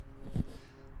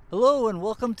Hello and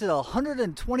welcome to the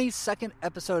 122nd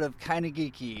episode of Kinda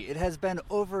Geeky. It has been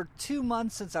over 2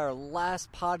 months since our last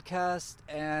podcast,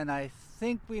 and I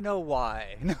think we know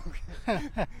why.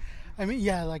 I mean,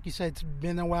 yeah, like you said, it's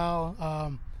been a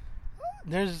while.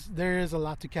 There is a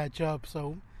lot to catch up,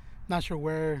 so not sure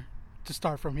where to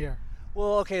start from here.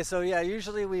 Well, okay, so yeah,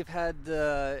 usually we've had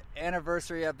the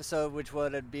anniversary episode, which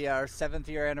would be our 7th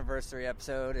year anniversary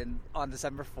episode on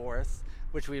December 4th.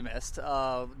 Which we missed.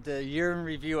 The year in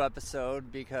review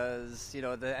episode, because, you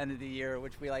know, the end of the year,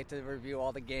 which we like to review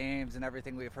all the games and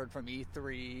everything we've heard from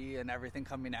E3 and everything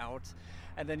coming out.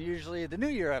 And then usually the New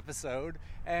Year episode.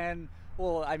 And,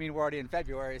 well, I mean, we're already in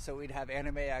February, so we'd have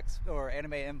Anime X or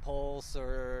Anime Impulse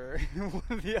or one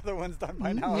of the other ones done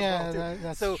by now. Yeah, as well, too.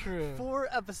 That's so true. 4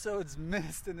 episodes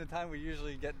missed in the time we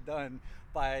usually get done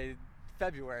by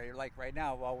February, like right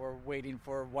now, while we're waiting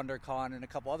for WonderCon and a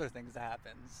couple other things to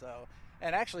happen. So...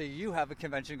 And actually, you have a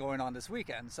convention going on this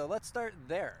weekend, so let's start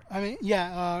there. I mean,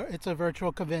 yeah, it's a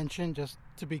virtual convention, just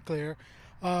to be clear.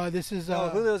 This is...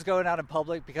 Julio's going out in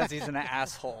public because he's an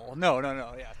asshole. No,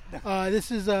 yeah. This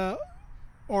is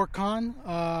Orc-Con.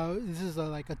 This is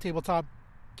like a tabletop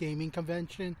gaming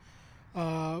convention.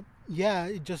 Yeah,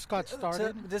 it just got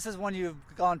started. So this is one you've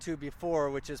gone to before,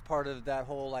 which is part of that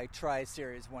whole, like,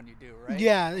 tri-series one you do, right?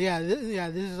 Yeah.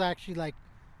 This is actually, like,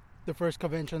 the first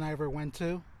convention I ever went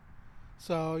to.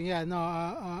 So, yeah, no,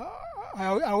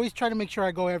 I always try to make sure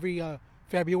I go every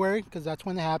February, because that's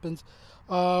when it happens.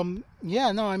 I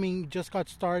mean, just got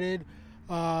started.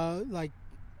 Like,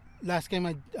 last game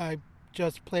I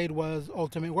just played was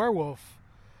Ultimate Werewolf.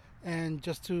 And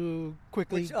just to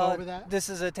quickly go over that. This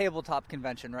is a tabletop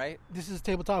convention, right? This is a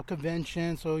tabletop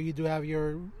convention, so you do have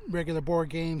your regular board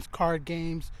games, card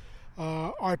games,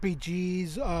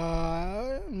 RPGs,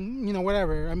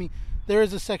 whatever. I mean, there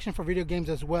is a section for video games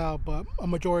as well, but a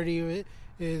majority of it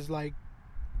is like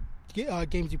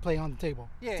games you play on the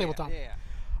tabletop. Yeah.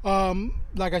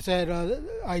 Like I said,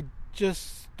 I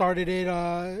just started it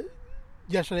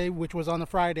yesterday, which was on a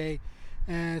Friday,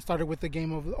 and started with the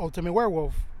game of Ultimate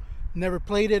Werewolf. Never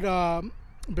played it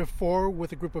before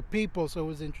with a group of people, so it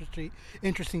was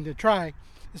interesting to try,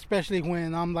 especially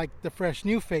when I'm like the fresh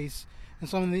new face, and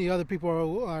some of the other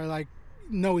people are like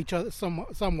know each other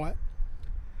somewhat.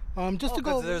 Just to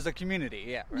go, there's a community,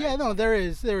 yeah. Right. Yeah, no, there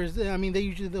is. I mean,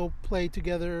 they'll play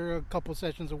together a couple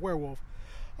sessions of Werewolf.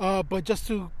 But just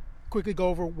to quickly go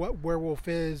over what Werewolf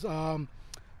is,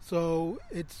 so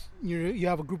it's you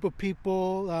have a group of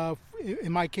people.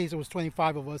 In my case, it was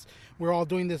 25 of us. We're all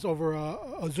doing this over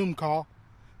a Zoom call,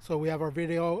 so we have our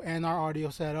video and our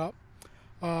audio set up,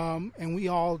 and we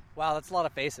all. Wow, that's a lot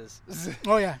of faces.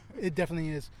 Oh yeah, it definitely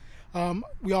is.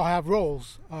 We all have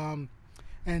roles.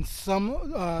 And some,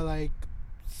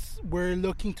 we're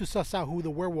looking to suss out who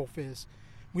the werewolf is.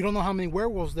 We don't know how many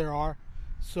werewolves there are,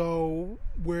 so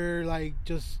we're,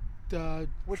 just trying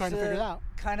to figure it out.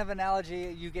 Kind of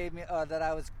analogy you gave me that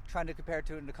I was trying to compare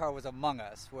to in the car was Among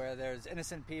Us, where there's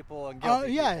innocent people and guilty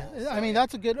people. I mean,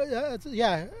 that's a good... I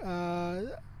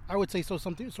would say so,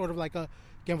 something sort of like a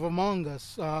game of Among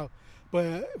Us.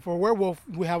 But for werewolf,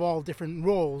 we have all different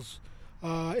roles.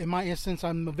 In my instance,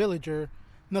 I'm a villager.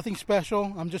 Nothing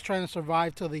special. I'm just trying to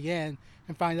survive till the end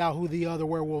and find out who the other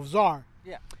werewolves are.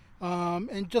 Yeah.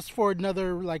 And just for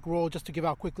another role, just to give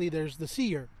out quickly, there's the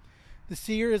seer. The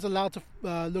seer is allowed to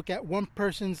look at one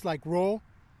person's role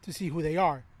to see who they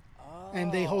are,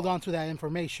 and they hold on to that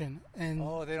information. And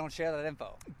they don't share that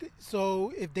info.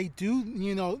 So if they do,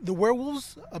 the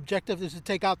werewolves' objective is to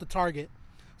take out the target.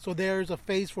 So there's a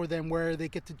phase for them where they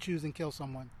get to choose and kill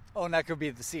someone. Oh, and that could be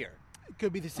the seer.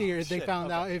 Could be the seer. If they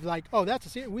found out, if that's a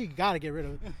seer, we got to get rid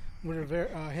of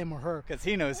him or her, because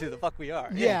he knows who the fuck we are.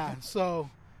 Yeah. So,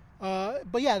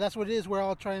 but yeah, that's what it is. We're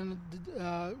all trying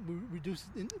to reduce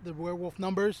the werewolf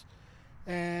numbers,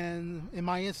 and in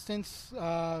my instance,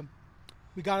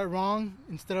 we got it wrong.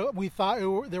 We thought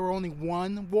there were only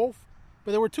one wolf,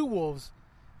 but there were 2 wolves.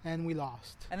 And we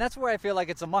lost. And that's where I feel like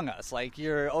it's Among Us. Like,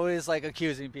 you're always,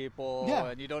 accusing people,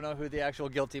 and you don't know who the actual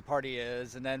guilty party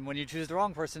is. And then when you choose the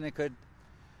wrong person, it could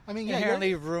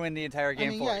inherently ruin the entire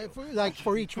game for you.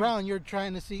 For each round, you're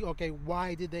trying to see, okay,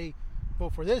 why did they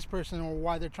vote for this person, or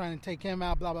why they're trying to take him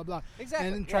out, blah, blah, blah. Exactly.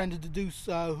 And trying to deduce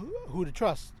who to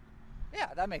trust.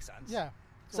 Yeah, that makes sense. Yeah.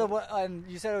 So, and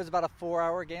you said it was about a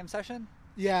 4-hour game session?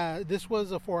 Yeah, this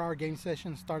was a 4-hour game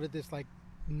session. Started this,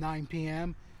 9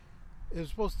 p.m., It was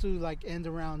supposed to end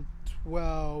around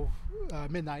 12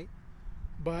 midnight,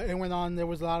 but it went on. There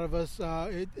was a lot of us.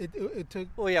 It took.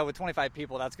 Well, yeah, with 25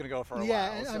 people, that's going to go for a while.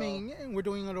 Yeah, I mean, we're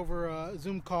doing it over a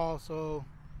Zoom call, so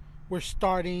we're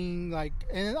starting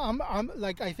and I'm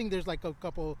I think there's a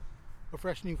couple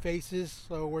fresh new faces.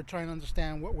 So we're trying to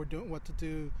understand what we're doing, what to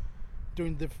do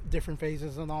during different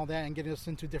phases and all that, and getting us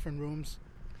into different rooms.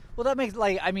 Well, that makes,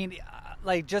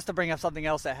 just to bring up something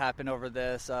else that happened over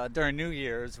this, during New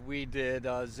Year's, we did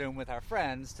Zoom with our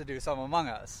friends to do some Among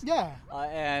Us. Yeah.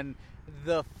 And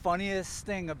the funniest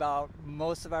thing about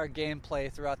most of our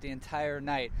gameplay throughout the entire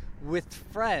night, with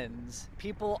friends,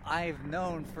 people I've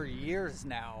known for years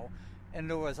now, and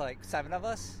there was like 7 of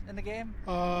us in the game.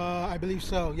 I believe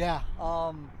so, yeah.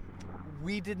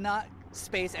 We did not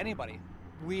space anybody.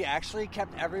 We actually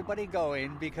kept everybody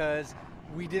going because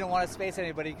we didn't want to space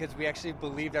anybody because we actually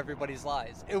believed everybody's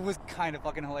lies. It was kind of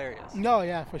fucking hilarious. No,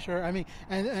 yeah, for sure. I mean,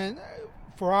 and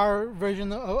for our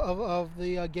version of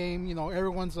the game, you know,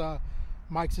 everyone's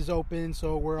mics is open,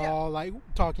 so we're all like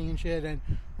talking and shit, and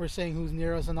we're saying who's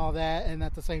near us and all that, and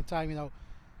at the same time, you know,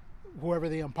 whoever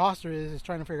the imposter is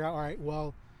trying to figure out, all right,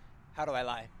 well, how do I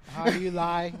lie? How do you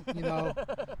lie? You know,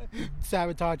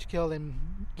 sabotage, kill, and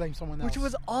blame someone else. Which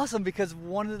was awesome because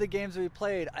one of the games we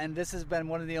played, and this has been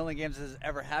one of the only games that has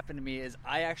ever happened to me, is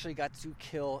I actually got to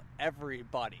kill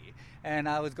everybody. And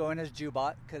I was going as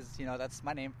Jubot because, you know, that's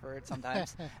my name for it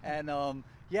sometimes. And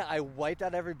I wiped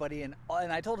out everybody, and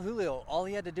I told Julio all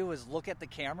he had to do was look at the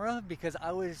camera because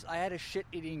I had a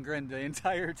shit-eating grin the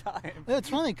entire time. It's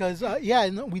funny because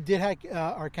we did have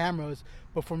our cameras,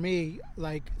 but for me,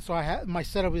 like, so my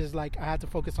setup is like I had to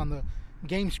focus on the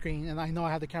game screen, and I know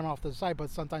I have the camera off to the side, but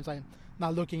sometimes I'm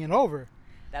not looking it over.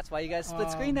 That's why you guys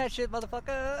split screen that shit,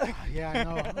 motherfucker. Yeah, I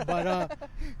know, but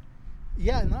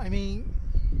I mean,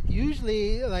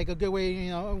 usually like a good way, you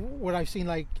know, what I've seen,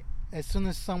 like, as soon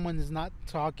as someone is not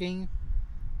talking,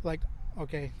 like,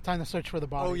 okay, time to search for the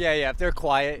body. Oh, yeah, if they're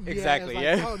quiet, exactly,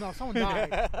 like, oh, no, someone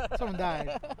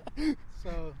died.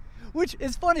 So, which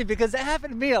is funny because that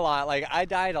happened to me a lot. Like, I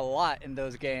died a lot in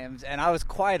those games, and I was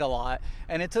quiet a lot,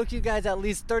 and it took you guys at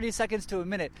least 30 seconds to a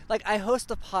minute. Like, I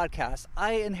host a podcast.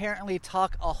 I inherently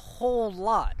talk a whole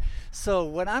lot. So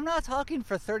when I'm not talking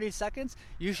for 30 seconds,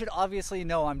 you should obviously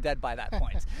know I'm dead by that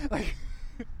point. Like,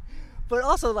 but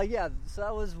also, like, yeah, so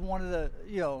that was one of the,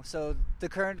 you know, so the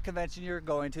current convention you're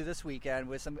going to this weekend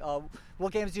with some,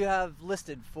 what games do you have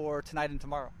listed for tonight and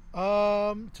tomorrow?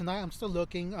 Tonight I'm still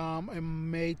looking. I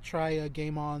may try a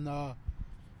game on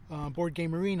Board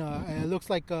Game Arena, and it looks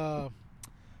like like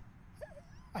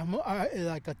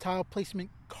a tile placement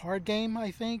card game,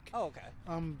 I think. Oh, okay.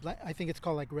 I think it's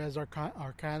called like Res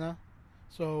Arcana.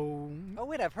 So. Oh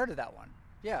wait, I've heard of that one.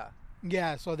 Yeah.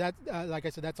 Yeah. So that, like I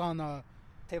said, that's on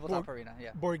Tabletop Arena,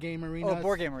 yeah. Board Game Arena. Oh,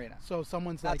 Board Game Arena. So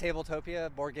someone's not like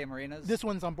Tabletopia, Board Game Arenas. This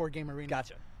one's on Board Game Arena.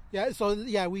 Gotcha. Yeah, so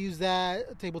yeah, we use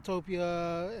that.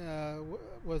 Tabletopia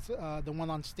was the one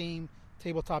on Steam,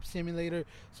 Tabletop Simulator.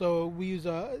 So we use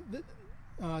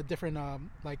different the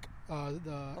apps. A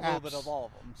little bit of all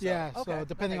of them. So, yeah, okay, so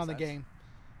depending on the game.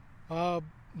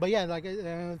 But yeah, like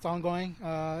it's ongoing,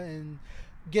 and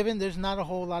given there's not a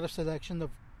whole lot of selection of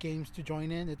games to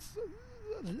join in, it's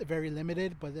very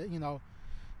limited. But you know,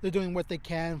 they're doing what they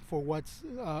can for what's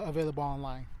available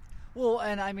online. Well,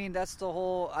 and I mean, that's the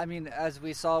whole, I mean, as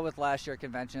we saw with last year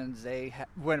conventions, they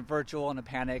went virtual in a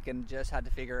panic and just had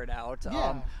to figure it out.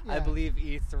 Yeah. I believe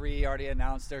E3 already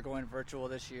announced they're going virtual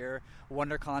this year.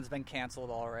 WonderCon's been canceled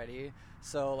already.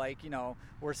 So, like, you know,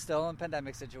 we're still in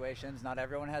pandemic situations. Not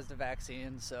everyone has the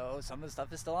vaccine, so some of the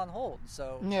stuff is still on hold.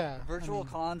 So, virtual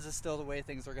cons is still the way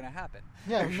things are going to happen.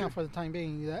 Yeah, not for the time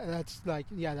being. That's the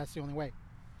only way.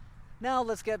 Now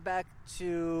let's get back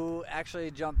to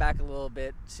jump back a little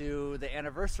bit to the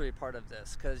anniversary part of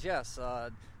this, because yes,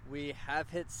 we have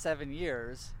hit 7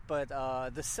 years, but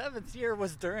the 7th year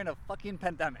was during a fucking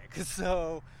pandemic.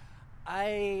 So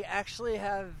I actually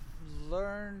have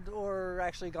learned or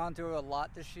actually gone through a lot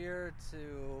this year to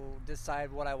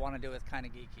decide what I want to do with Kinda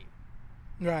Geeky.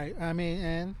 Right. I mean,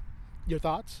 and your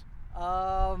thoughts?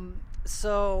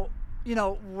 So, you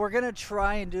know, we're going to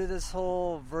try and do this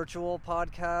whole virtual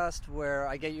podcast where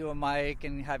I get you a mic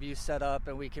and have you set up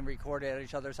and we can record it at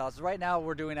each other's houses. Right now,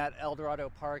 we're doing at El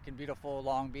Dorado Park in beautiful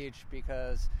Long Beach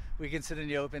because we can sit in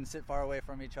the open, sit far away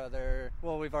from each other.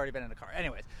 Well, we've already been in the car.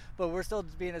 Anyways, but we're still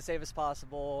being as safe as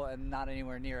possible and not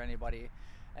anywhere near anybody.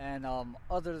 And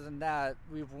other than that,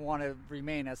 we want to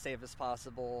remain as safe as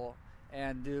possible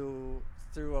and do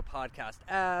through a podcast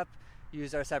app,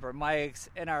 use our separate mics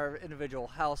in our individual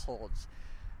households.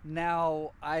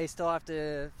 Now, I still have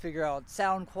to figure out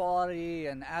sound quality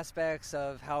and aspects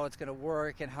of how it's going to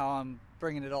work and how I'm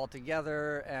bringing it all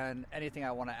together and anything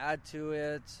I want to add to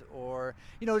it, or,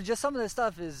 you know, just some of this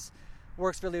stuff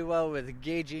works really well with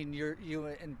gauging you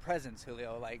in presence,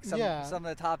 Julio. Like some of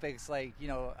the topics, like, you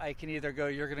know, I can either go,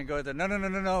 you're going to go the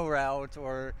no route,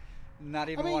 or not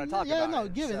even want to talk about it. Yeah, no,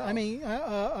 given. So. I mean,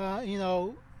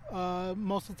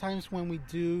 most of the times when we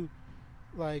do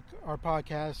like our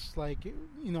podcasts, like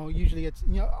usually it's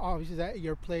obviously at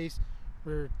your place,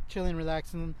 we're chilling,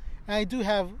 relaxing, and I do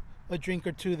have a drink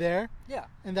or two there. Yeah,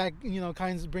 and that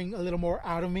kind of bring a little more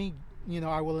out of me.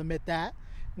 I will admit that.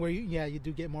 Where you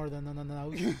do get more than the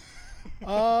nose.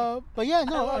 But yeah,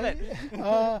 no, I love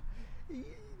it.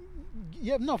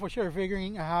 Yeah, no, for sure.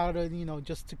 Figuring how to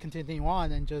just to continue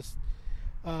on and just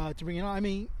to bring it on. I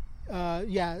mean,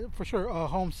 yeah, for sure. A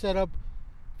home setup.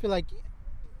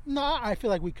 I feel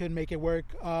like we could make it work.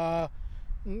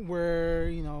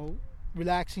 We're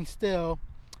relaxing still,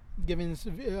 given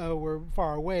we're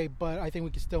far away, but I think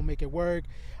we can still make it work.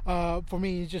 For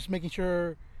me, it's just making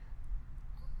sure.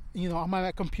 On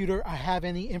my computer, I have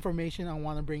any information I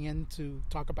want to bring in to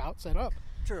talk about, set up.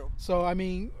 True. So, I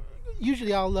mean,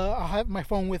 usually I'll have my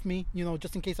phone with me,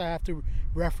 just in case I have to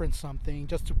reference something,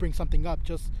 just to bring something up,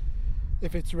 just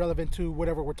if it's relevant to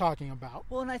whatever we're talking about.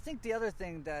 Well, and I think the other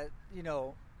thing that,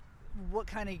 what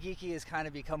kind of geeky has kind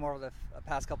of become over the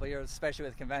past couple of years, especially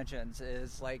with conventions,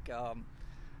 is like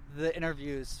the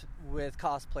interviews with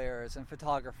cosplayers and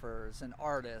photographers and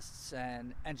artists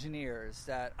and engineers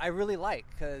that I really like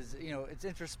because it's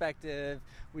introspective.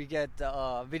 We get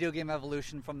video game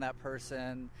evolution from that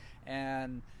person,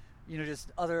 and just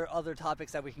other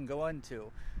topics that we can go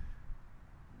into.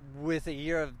 With a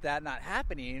year of that not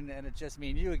happening, and it's just me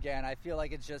and you again, I feel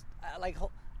like it's just like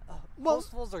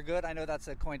hostefuls are good. I know that's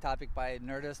a coin topic by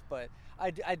Nerdist, but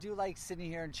I do like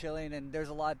sitting here and chilling, and there's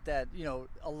a lot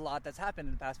that's happened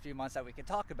in the past few months that we could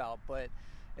talk about, but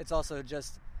it's also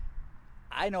just,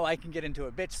 I know I can get into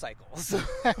a bitch cycle, so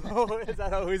is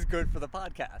that always good for the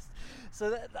podcast?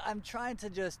 So I'm trying to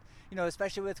just,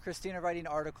 especially with Christina writing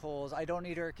articles, I don't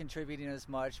need her contributing as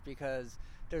much because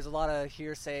there's a lot of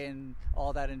hearsay and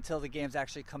all that until the games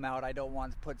actually come out. I don't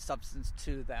want to put substance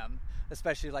to them,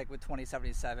 especially like with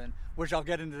 2077, which I'll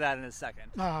get into that in a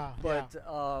second. But,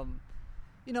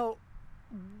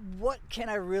 what can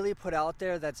I really put out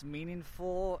there that's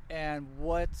meaningful, and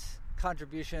what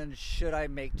contribution should I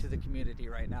make to the community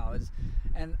right now?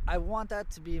 And I want that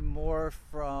to be more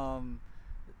from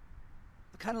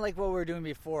kind of like what we were doing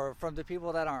before, from the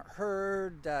people that aren't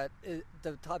heard, the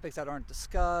topics that aren't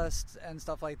discussed and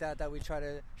stuff like that we try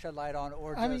to shed light on,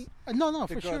 or just no,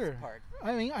 for sure. Part.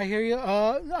 I mean, I hear you.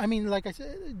 I mean, like I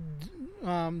said,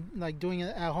 like doing an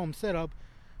at-home setup,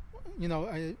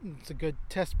 it's a good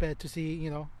test bed to see,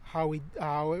 how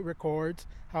it records,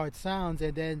 how it sounds,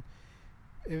 and then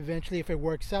eventually, if it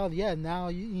works out, now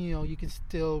you can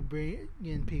still bring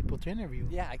in people to interview.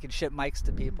 Yeah, I can ship mics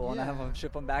to people and have them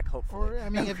ship them back. Hopefully, or I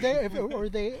mean, if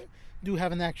they do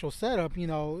have an actual setup,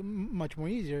 much more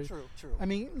easier. True. I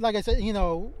mean, like I said, it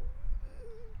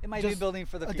might be building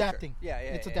for the future. Adapting.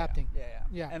 It's adapting.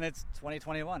 Yeah. And it's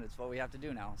 2021. It's what we have to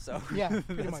do now. So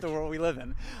that's the world we live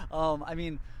in. I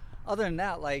mean, other than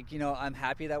that, I'm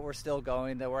happy that we're still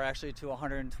going, that we're actually to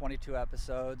 122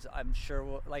 episodes. I'm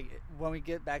sure when we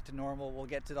get back to normal, we'll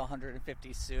get to the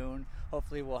 150 soon.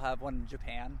 Hopefully we'll have one in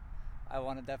Japan. I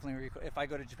want to definitely if I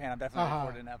go to Japan, I'm definitely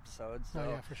recording an episode. So. Oh,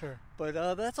 yeah, for sure.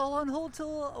 But that's all on hold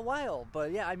till a while.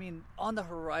 But yeah, I mean, on the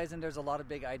horizon, there's a lot of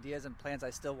big ideas and plans I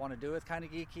still want to do with Kinda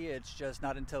Geeky. It's just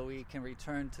not until we can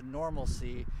return to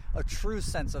normalcy, a true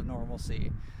sense of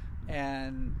normalcy.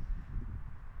 And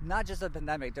not just a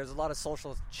pandemic, there's a lot of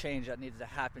social change that needs to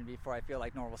happen before I feel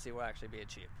like normalcy will actually be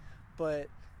achieved. But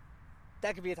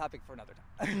that could be a topic for another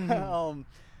time. Mm-hmm.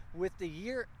 With the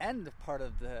year-end part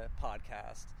of the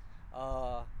podcast,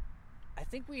 I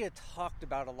think we had talked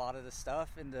about a lot of the stuff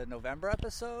in the November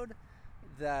episode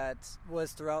that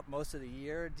was throughout most of the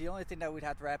year. The only thing that we'd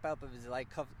have to wrap up is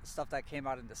stuff that came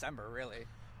out in December, really.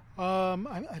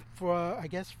 I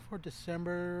guess for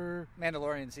December,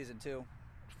 Mandalorian season 2.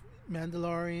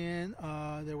 Mandalorian,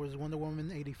 there was Wonder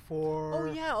Woman 84.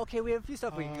 Oh yeah, okay, we have a few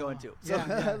stuff we can go into. So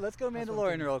let's go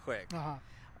Mandalorian real quick.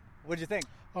 What'd you think?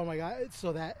 Oh my god,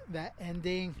 so that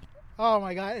ending, oh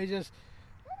my god, it just,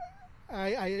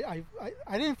 I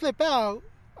didn't flip out.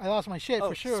 I lost my shit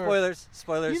for sure. Spoilers.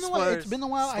 You know what? It's been a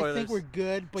while. Spoilers. I think we're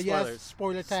good, but yes,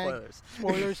 spoiler tag.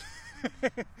 Spoilers.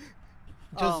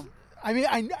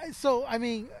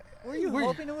 Were you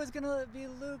hoping it was gonna be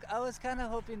Luke? I was kind of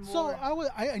hoping more. So I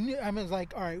was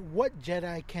like, all right, what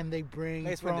Jedi can they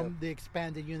bring from the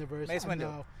expanded universe? Mace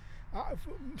Windu.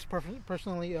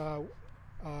 Personally,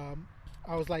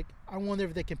 I was like, I wonder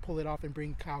if they can pull it off and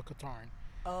bring Kyle Katarn.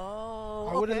 Oh,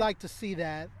 I would have liked to see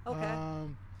that. Okay.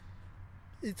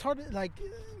 It's hard to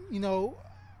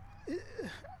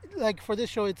like for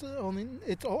this show. It's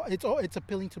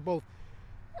appealing to both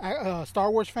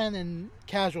Star Wars fan and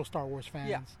casual Star Wars fans.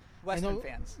 Yeah. Western know,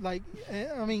 fans. Like,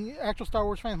 I mean, actual Star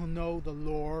Wars fans who know the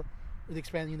lore, the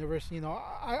expanded universe. You know,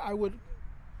 I would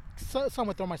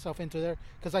somewhat throw myself into there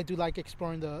because I do like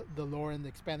exploring the lore and the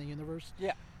expanding universe.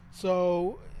 Yeah.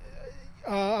 So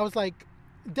I was like,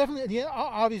 definitely, yeah,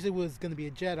 obviously it was going to be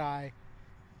a Jedi,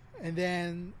 and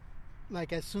then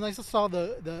like as soon as I saw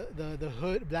the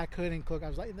hood, black hood and cloak, I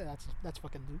was like, that's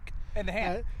fucking Luke. And the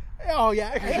hand. Oh yeah,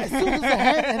 as soon as the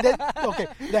hand, and then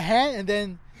the hand, and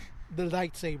then the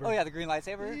lightsaber. Oh yeah, the green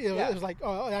lightsaber. Yeah. It was like,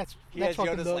 oh, that's has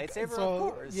fucking Yoda's Luke. lightsaber, So,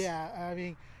 of course. Yeah, I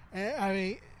mean,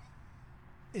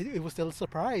 it was still a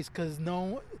surprise because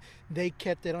they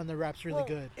kept it on the wraps really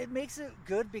good. It makes it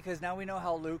good because now we know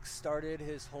how Luke started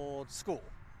his whole school.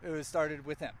 It was started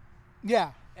with him.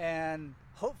 Yeah. And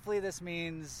hopefully this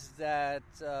means that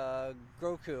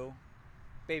Grogu,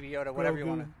 Baby Yoda, whatever you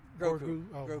want to... Grogu.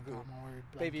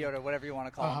 Baby Yoda, whatever you want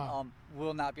to call him,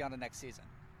 will not be on the next season.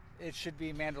 It should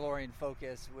be Mandalorian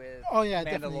focus with Mandalore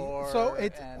definitely. So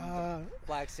it's and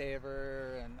Black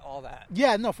Saber and all that.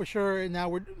 Yeah, no, for sure. Now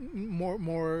we're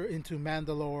more into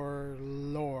Mandalore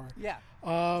lore. Yeah.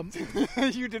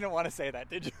 You didn't want to say that,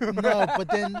 did you? No, but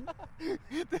then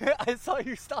I saw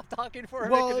you stop talking for a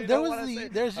minute. Well,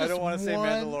 there's just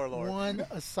one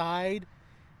aside.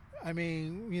 I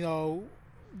mean, you know,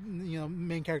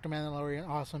 main character Mandalorian,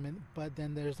 awesome, but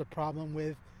then there's the problem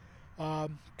with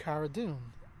Cara Dune,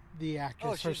 the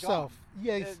actress herself. Gone.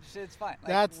 Yeah, it's fine.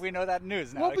 We know that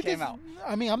news now. Well, it came out.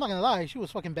 I mean, I'm not gonna lie, she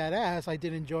was fucking badass. I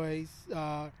did enjoy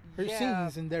her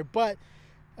scenes in there, but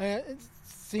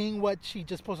seeing what she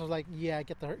just posted, I was like, yeah,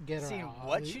 get her. Seeing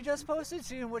what she just posted,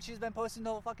 seeing what she's been posting the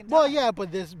whole fucking time. Well, yeah,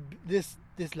 but this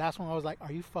last one, I was like,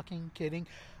 are you fucking kidding?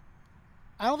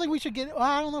 I don't think we should get. Well,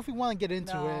 I don't know if we want to get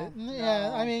into it. Yeah,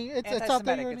 no. I mean, it's out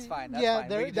there. It's fine. That's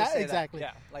fine. Exactly.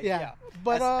 That. Yeah,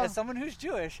 But as someone who's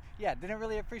Jewish, didn't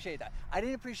really appreciate that. I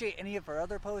didn't appreciate any of her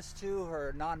other posts too,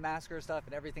 her non-masker stuff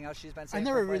and everything else she's been saying. I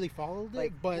never really followed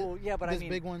it, but this I mean,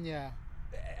 big one,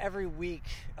 every week,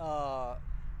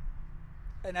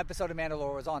 an episode of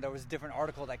Mandalore was on. There was a different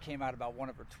article that came out about one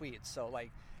of her tweets. So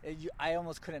like, I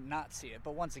almost couldn't not see it.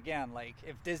 But once again, like,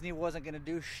 if Disney wasn't going to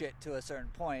do shit to a certain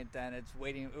point, then it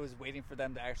was waiting for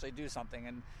them to actually do something.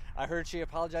 And I heard she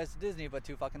apologized to Disney, but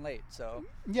too fucking late. So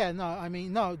yeah, no, I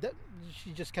mean,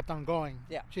 she just kept on going.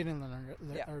 Yeah, she didn't learn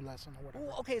her lesson or whatever.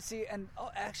 Well, okay, see, and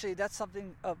actually, that's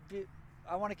something.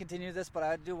 I want to continue this, but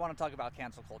I do want to talk about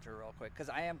cancel culture real quick because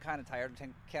I am kind of tired of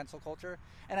cancel culture,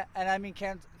 and I mean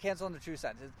cancel in the true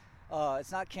sense.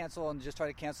 It's not cancel and just try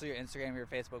to cancel your Instagram or your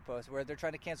Facebook post, where they're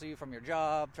trying to cancel you from your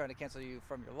job, trying to cancel you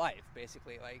from your life,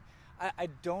 basically. Like, I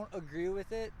don't agree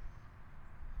with it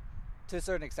to a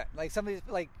certain extent. Like, somebody's,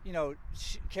 like,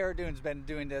 Cara Dune's been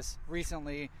doing this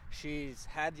recently. She's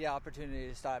had the opportunity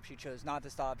to stop. She chose not to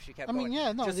stop. She kept going.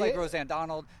 Just like Roseanne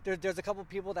Donald. There's a couple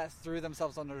people that threw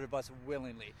themselves under the bus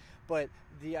willingly. But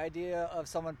the idea of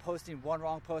someone posting one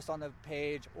wrong post on the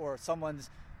page, or someone's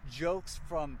jokes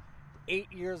from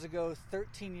 8 years ago,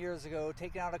 13 years ago,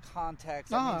 taken out of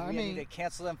context. I mean, to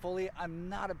cancel them fully. I'm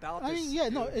not about this.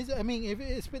 If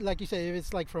it's like you say, if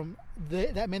it's like from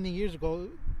that many years ago,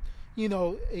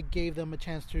 it gave them a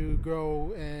chance to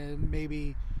grow and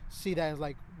maybe see that as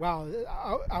like, wow,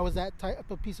 I was that type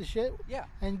of piece of shit. Yeah,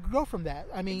 and grow from that.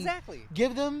 I mean, exactly.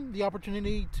 Give them the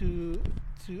opportunity to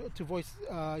voice,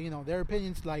 their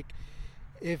opinions. Like,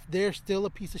 if they're still a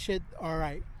piece of shit, all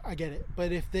right, I get it.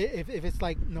 But if it's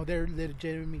like, no, they're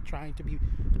legitimately trying to be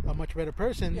a much better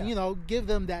person, give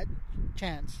them that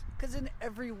chance. Because in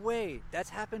every way, that's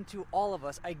happened to all of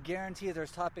us. I guarantee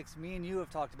there's topics me and you have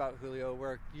talked about, Julio,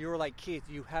 where you're like, Keith,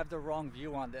 you have the wrong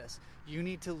view on this. You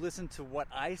need to listen to what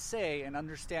I say and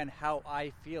understand how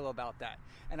I feel about that.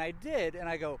 And I did, and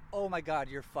I go, oh my God,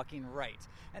 you're fucking right.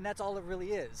 And that's all it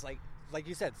really is. Like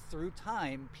you said, through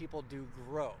time, people do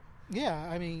grow. Yeah,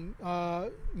 I mean,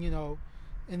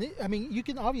 you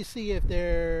can obviously see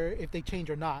if they change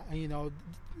or not.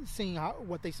 Seeing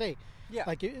what they say. Yeah.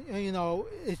 Like,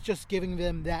 it's just giving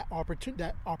them that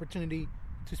opportunity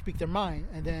to speak their mind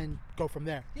and then go from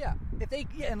there. Yeah.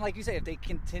 And like you say, if they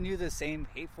continue the same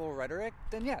hateful rhetoric,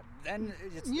 then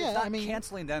it's not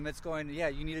canceling them. It's going,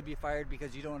 you need to be fired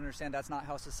because you don't understand. That's not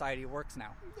how society works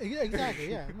now.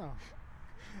 Exactly. Yeah. No.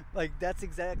 Like, that's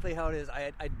exactly how it is.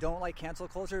 I don't like cancel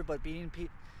culture, but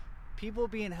people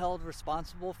being held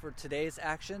responsible for today's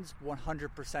actions,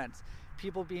 100%.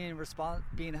 People being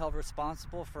held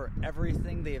responsible for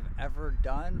everything they've ever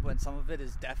done, when some of it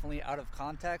is definitely out of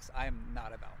context, I'm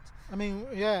not about. I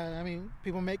mean,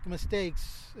 people make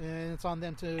mistakes, and it's on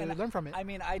them to learn from it. I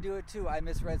mean, I do it too. I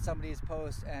misread somebody's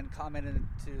post and commented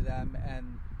to them,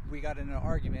 and we got in an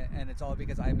argument, and it's all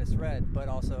because I misread, but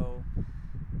also,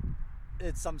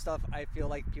 it's some stuff I feel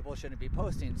like people shouldn't be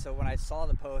posting. So when I saw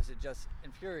the post, it just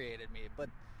infuriated me. But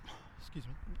excuse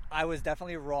me, I was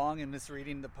definitely wrong in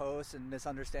misreading the post and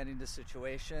misunderstanding the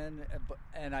situation.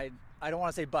 And I don't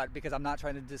want to say but, because I'm not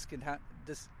trying to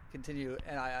discontinue.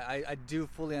 And I do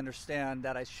fully understand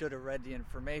that I should have read the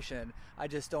information. I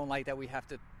just don't like that we have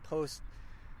to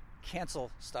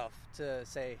cancel stuff to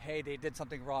say, hey, they did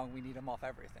something wrong, we need them off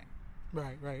everything.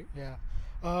 Right, yeah.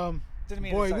 Didn't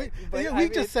mean boy, sorry, we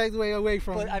just segued away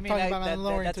from but, I mean, talking about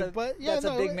Mandalorian. That's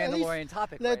a big Mandalorian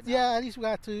topic right now. Yeah, at least we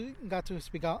got to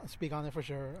speak on it for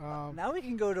sure. Now we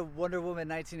can go to Wonder Woman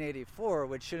 1984,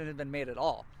 which shouldn't have been made at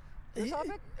all. Yeah,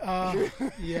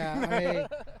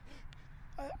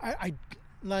 I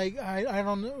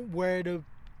don't know where to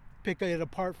pick it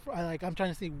apart. I'm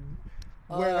trying to see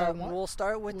where I want. We'll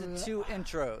start with the two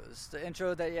intros. The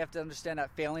intro that you have to understand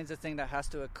that failing's a thing that has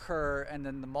to occur, and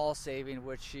then the mall saving,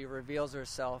 which she reveals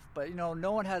herself. But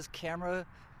no one has camera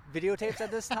videotapes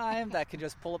at this time that can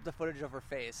just pull up the footage of her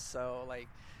face. So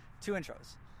two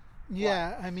intros.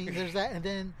 Yeah, wow. I mean, there's that, and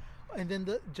then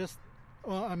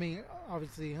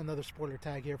obviously another spoiler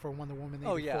tag here for Wonder Woman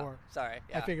 84. Oh yeah, sorry.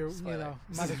 Yeah, I figure spoiler.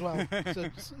 Might as well. So,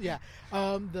 yeah,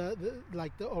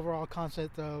 the overall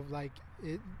concept of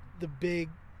the big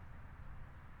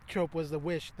trope was the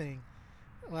wish thing.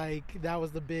 That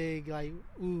was the big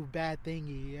bad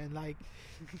thingy, and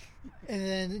and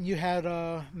then you had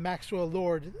Maxwell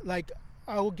Lord.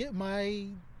 I will get my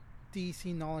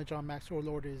DC knowledge on Maxwell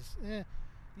Lord is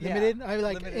limited.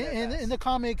 In the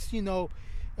comics, he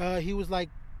was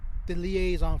the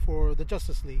liaison for the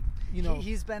Justice League.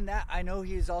 He's been that. I know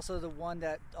he's also the one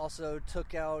that also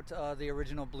took out the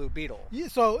original Blue Beetle. Yeah,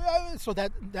 so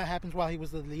that happens while he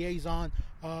was the liaison.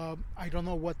 I don't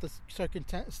know what the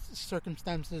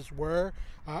circumstances were.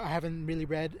 I haven't really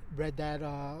read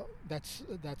that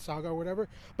saga or whatever.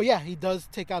 But yeah, he does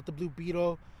take out the Blue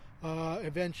Beetle.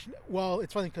 Eventually, well,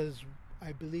 it's funny because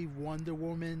I believe Wonder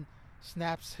Woman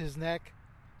snaps his neck,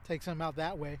 takes him out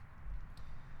that way.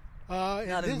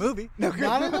 Not in the movie.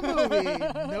 Not in the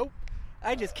movie. Nope.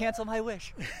 I just cancel my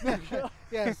wish.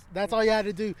 Yes, that's all you had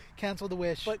to do. Cancel the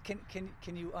wish. But can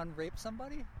you unrape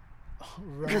somebody?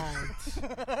 Right.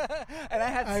 And I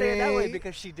had to say it that way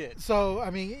because she did. So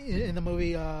in the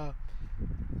movie,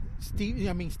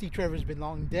 Steve Trevor's been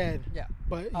long dead. Yeah.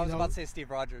 But I was about to say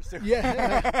Steve Rogers too.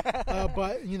 Yeah.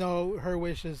 But her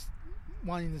wish is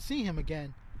wanting to see him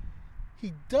again.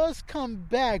 He does come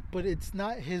back, but it's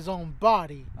not his own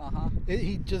body.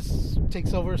 He just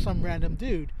takes over some random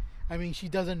dude. She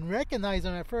doesn't recognize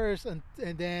him at first, and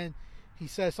then he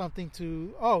says something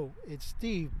to, it's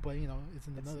Steve, but it's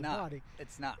in another body.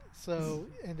 It's not. So,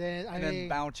 and then then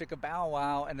bow chicka bow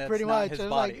wow, and that's pretty not much his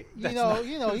body.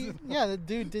 The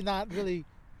dude did not really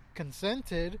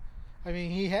consented.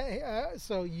 He had,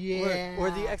 so yeah.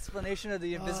 Or the explanation of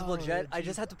the invisible jet. Geez. I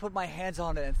just had to put my hands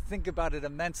on it and think about it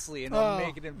immensely and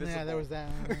make it invisible. Yeah, there was that.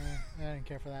 I didn't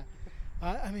care for that.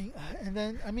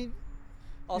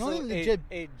 Also,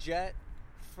 a jet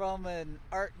from an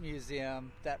art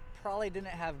museum that probably didn't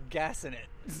have gas in it.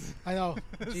 I know.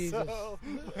 Jesus.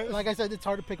 Like I said, it's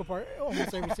hard to pick apart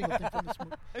almost every single thing from this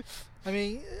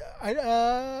movie. I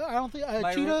don't think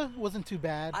Cheetah wasn't too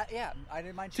bad. I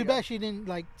didn't mind Cheetah. Too bad she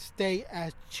didn't stay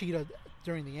as Cheetah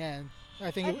during the end.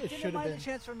 I think it should have been. I didn't mind the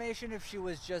transformation if she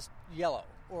was just yellow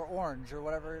or orange or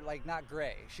whatever, not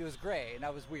gray. She was gray, and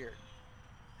that was weird.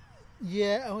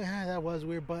 Yeah, that was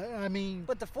weird, but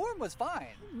But the form was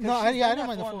fine. No, I didn't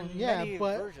mind the form. Yeah,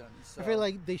 but versions, so. I feel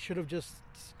like they should have just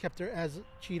kept her as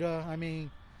Cheetah.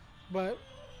 But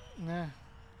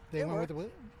they went with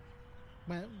it.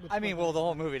 The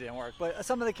whole movie didn't work, but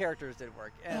some of the characters did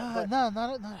work. No,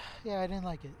 I didn't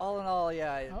like it. All in all,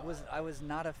 I was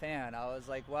not a fan. I was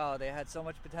like, wow, they had so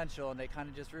much potential, and they kind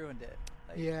of just ruined it.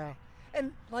 Yeah.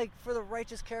 And, for the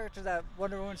righteous character that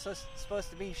Wonder Woman's supposed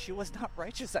to be, she was not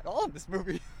righteous at all in this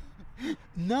movie.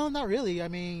 No, not really. You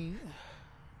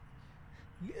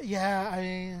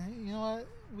know what?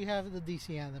 We have the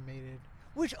DC animated.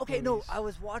 Which, I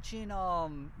was watching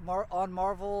on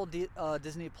Marvel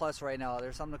Disney Plus right now.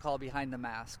 There's something called Behind the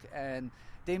Mask. And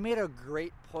they made a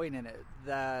great point in it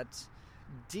that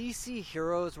DC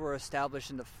heroes were established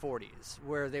in the 40s,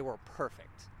 where they were perfect.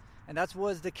 And that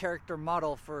was the character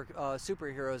model for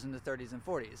superheroes in the 30s and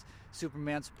 40s.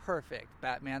 Superman's perfect.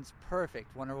 Batman's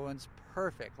perfect. Wonder Woman's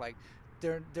perfect.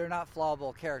 They're not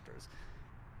flawable characters.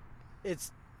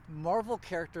 It's Marvel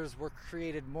characters were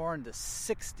created more in the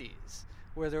 60s,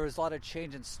 where there was a lot of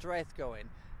change and strife going.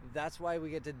 That's why we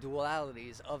get the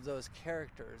dualities of those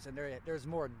characters, and there's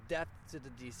more depth to the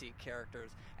DC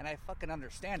characters. And I fucking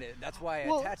understand it. That's why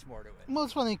I attach more to it. Well,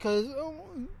 it's funny because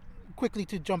quickly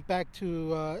to jump back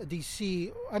to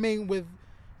DC. I mean, with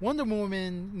Wonder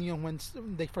Woman, when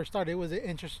they first started, it was an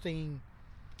interesting.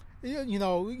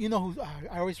 Who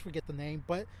I always forget the name,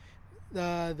 but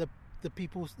the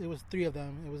people. It was three of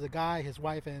them. It was a guy, his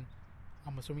wife, and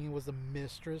I'm assuming it was the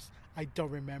mistress. I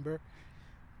don't remember,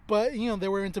 but they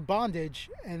were into bondage,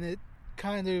 and it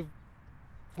kind of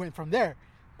went from there.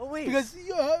 Oh wait, because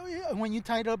when you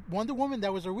tied up Wonder Woman,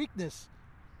 that was her weakness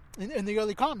in the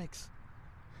early comics.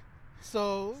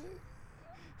 So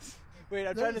wait,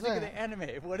 I'm trying to think of the anime.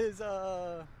 What is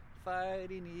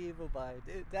Fighting Evil by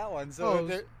that one? So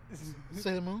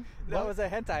Sailor Moon. That was a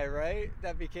hentai, right?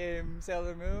 That became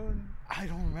Sailor Moon. I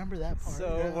don't remember that part.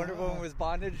 So Wonder Woman was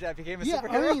bondage. That became a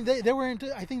superhero. I mean they were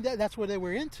into. I think that's what they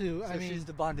were into. So she's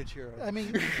the bondage hero. I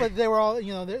mean, but they were all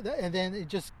and then it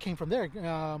just came from there.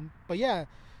 But yeah,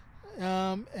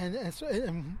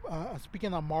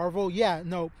 speaking of Marvel,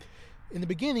 in the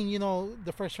beginning,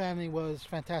 the first family was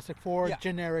Fantastic Four,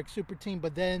 generic super team,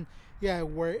 but then,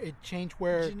 where it changed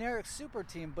where... Generic super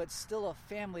team, but still a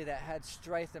family that had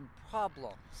strife and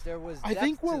problems. There was I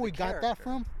think where we got that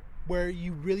from, where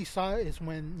you really saw it, is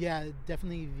when,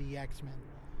 definitely the X-Men.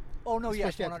 Oh, no,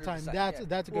 especially 100%. At the time. That's a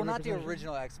good Well, not the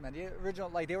original X-Men. The original,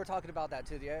 they were talking about that,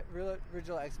 too. The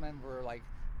original X-Men were,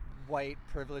 white,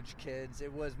 privileged kids.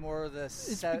 It was more of the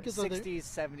 60s,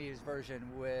 70s version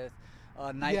with...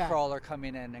 Nightcrawler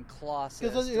coming in and Colossus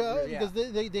because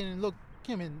they didn't look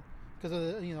human because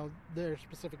of their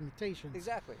specific mutation.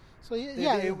 Exactly. So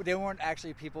they weren't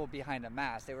actually people behind a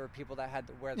mask. They were people that had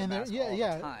to wear the mask all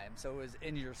the time. So it was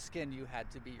in your skin. You had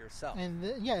to be yourself. And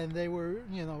and they were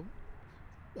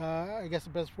I guess the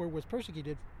best word was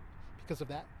persecuted because of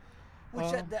that.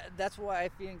 Which that's why I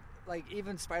think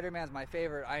even Spider-Man's my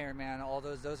favorite, Iron Man, all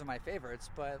those are my favorites,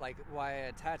 but why I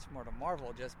attach more to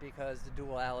Marvel, just because the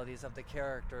dualities of the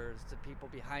characters, the people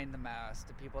behind the mask,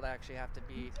 the people that actually have to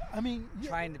be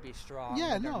trying to be strong,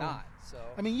 and they're not. So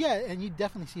I mean, and you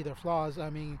definitely see their flaws. I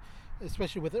mean,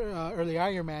 especially with early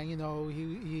Iron Man,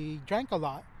 he drank a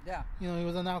lot. Yeah. He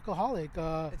was an alcoholic.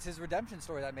 It's his redemption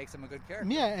story that makes him a good character.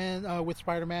 Yeah, and with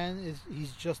Spider-Man,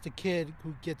 he's just a kid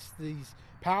who gets these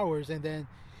powers, and then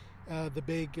the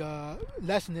big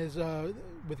lesson is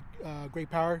with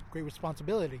great power, great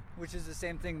responsibility. Which is the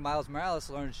same thing Miles Morales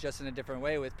learns, just in a different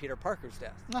way with Peter Parker's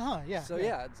death. Yeah. So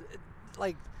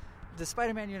the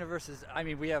Spider-Man universe is... I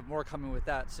mean, we have more coming with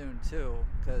that soon, too,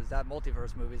 because that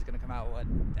multiverse movie is going to come out,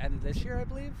 end of this year, I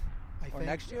believe? Or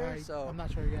next year? I'm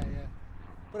not sure, yeah.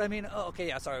 But I mean,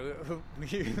 sorry.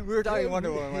 We were talking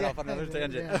Wonder Woman, went off on another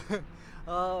tangent.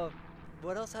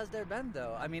 What else has there been,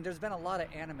 though? I mean, there's been a lot of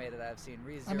anime that I've seen.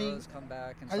 ReZero's come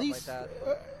back and stuff like that.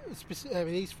 At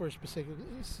least for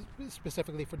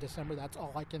specifically for December, that's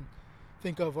all I can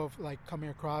think of coming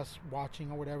across, watching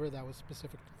or whatever that was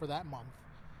specific for that month.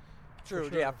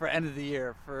 True, for end of the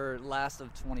year, for last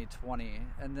of 2020.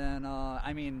 And then,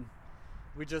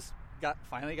 we just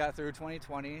finally got through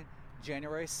 2020.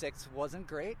 January 6th wasn't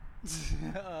great.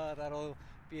 That'll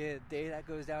be a day that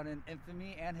goes down in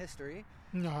infamy and history.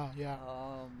 Yeah.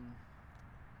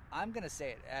 I'm gonna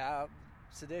say it.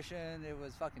 Sedition. It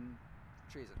was fucking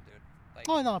treason, dude.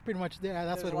 No, pretty much. Yeah,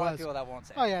 that's what it was. There's a lot of people that won't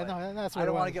say. Oh yeah, no, that's what I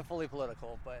don't want to get fully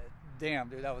political, but damn,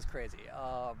 dude, that was crazy.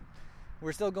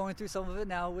 We're still going through some of it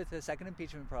now with the second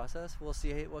impeachment process. We'll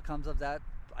see what comes of that.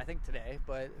 I think today,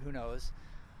 but who knows?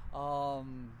 But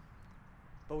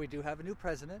we do have a new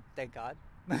president, thank God.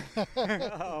 We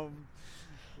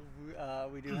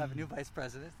do have a new vice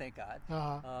president, thank God.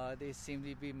 They seem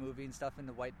to be moving stuff in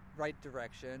the right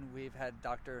direction. We've had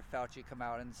Dr. Fauci come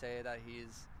out and say that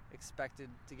he's expected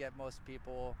to get most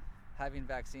people having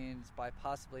vaccines by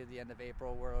possibly the end of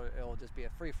April, where it'll just be a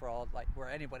free-for-all, where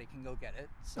anybody can go get it.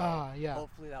 So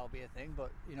hopefully that'll be a thing,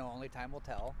 but only time will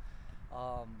tell.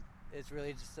 It's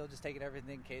really still taking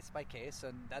everything case by case,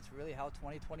 and that's really how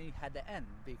 2020 had to end,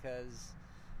 because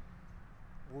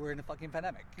we're in a fucking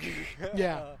pandemic.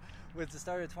 Yeah. With the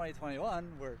start of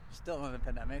 2021, we're still in a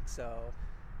pandemic, so,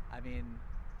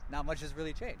 not much has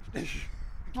really changed.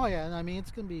 Oh, yeah, and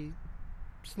it's going to be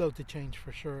slow to change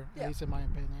for sure, at least in my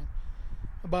opinion.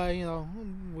 But,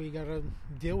 we got to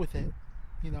deal with it,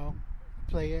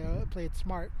 play it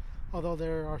smart, although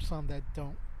there are some that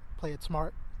don't play it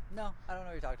smart. No, I don't know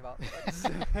what you're talking about.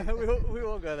 we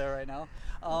won't go there right now.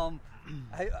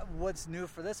 What's new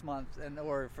for this month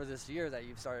or for this year that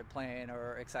you've started playing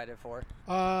or excited for?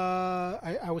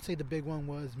 I would say the big one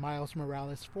was Miles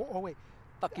Morales. Fuck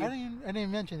you. I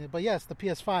didn't mention it, but yes, the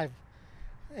PS5.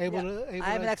 able to. I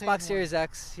have an obtain Xbox one. Series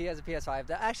X. He has a PS5.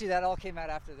 That all came out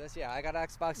after this. Yeah, I got an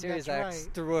Xbox Series That's X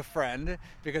right. through a friend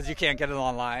because you can't get it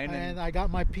online. And I got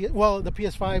my the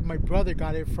PS5. My brother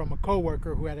got it from a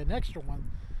coworker who had an extra one.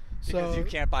 Because So you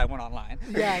can't buy one online.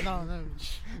 yeah, no,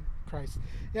 Christ.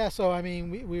 Yeah, so I mean,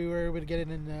 we were able to get it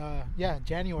in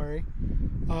January.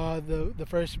 The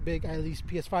first big, at least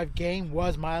PS5 game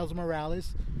was Miles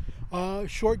Morales.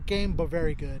 Short game, but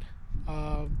very good.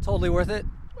 Totally worth it.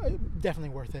 Definitely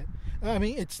worth it. I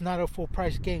mean, it's not a full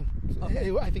price game.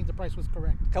 Okay. I think the price was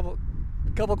correct.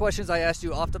 Couple questions I asked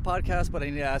you off the podcast, but I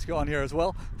need to ask you on here as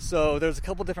well. So there's a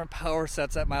couple different power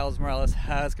sets that Miles Morales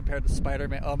has compared to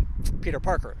Spider-Man, Peter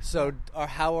Parker. So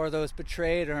how are those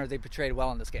portrayed, and are they portrayed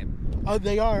well in this game?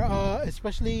 They are,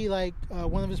 especially like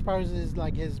one of his powers is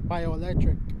like his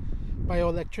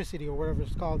bioelectricity or whatever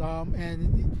it's called,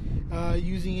 and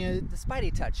using it. The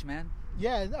Spidey touch, man.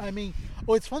 Yeah, I mean,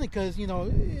 it's funny because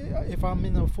if I'm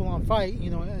in a full-on fight,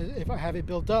 if I have it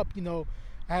built up,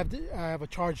 I have a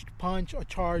charged punch,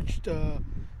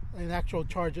 an actual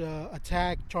charge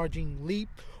attack, charging leap.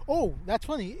 Oh, that's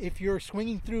funny. If you're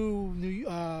swinging through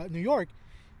New York,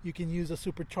 you can use a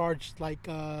supercharged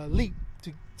leap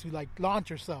to like launch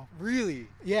yourself. Really?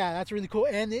 Yeah, that's really cool.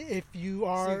 And if you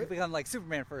are, so you can become like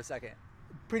Superman for a second.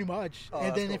 pretty much. Oh,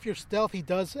 and then cool. if you're stealth, he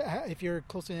does. If you're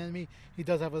close to an enemy, he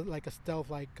does have a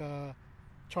stealth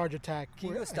charge attack. Can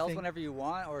you go stealth whenever you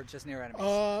want, or just near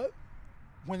enemies?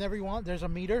 Whenever you want. There's a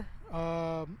meter.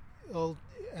 As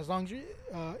long as you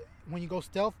when you go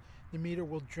stealth, the meter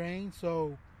will drain.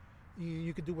 So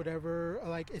you could do whatever.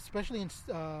 Especially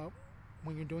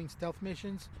when you're doing stealth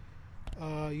missions,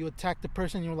 you attack the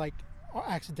person. You're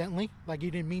accidentally, like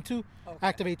you didn't mean to. Okay.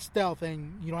 Activate stealth,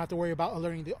 and you don't have to worry about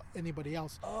alerting anybody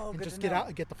else. Oh, and good just to know.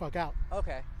 get the fuck out.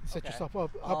 Okay. Set okay. yourself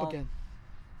up again.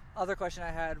 Other question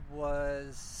I had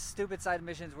was stupid side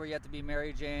missions where you have to be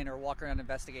Mary Jane or walk around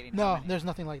investigating. No, there's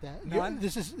nothing like that. None?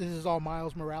 This is all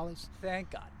Miles Morales.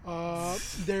 Thank God.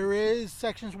 There is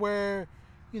sections where,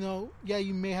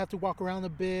 you may have to walk around a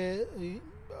bit,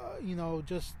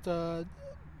 just a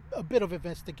bit of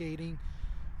investigating.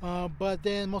 But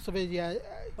then most of it,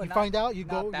 But find out, you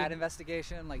not go. bad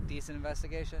investigation, like decent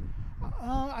investigation.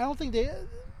 I don't think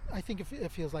I think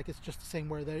it feels like it's just the same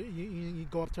where you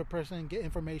go up to a person and get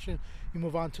information, you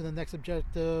move on to the next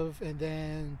objective, and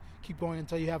then keep going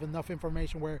until you have enough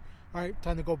information where, all right,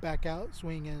 time to go back out,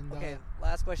 swing, and... Okay,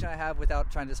 last question I have without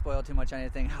trying to spoil too much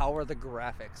anything. How are the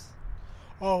graphics?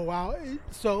 Oh, wow.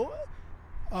 So,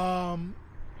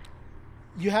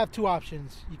 you have two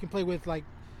options. You can play with, the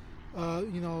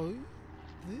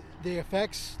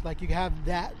effects, like you can have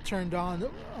that turned on,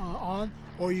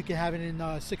 or you can have it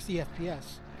in 60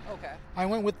 FPS. Okay. I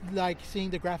went with seeing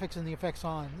the graphics and the effects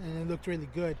on, and it looked really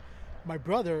good. My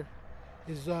brother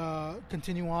is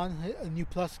continuing on a new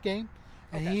Plus game,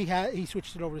 and Okay. he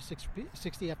switched it over to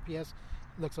 60 FPS.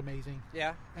 Looks amazing.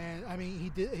 Yeah. And I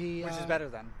mean, Which is better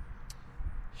then?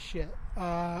 Shit.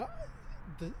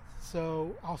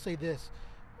 So I'll say this: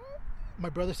 my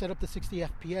brother set up the 60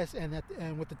 FPS, and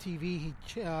with the TV, he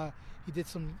did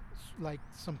some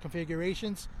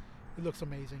configurations. It looks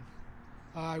amazing.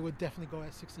 I would definitely go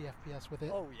at 60 FPS with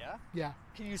it. Oh yeah. Yeah.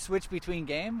 Can you switch between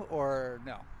game or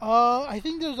no? I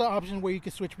think there's an option where you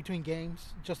can switch between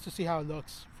games just to see how it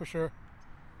looks, for sure.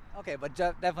 Okay, but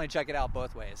definitely check it out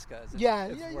both ways because Like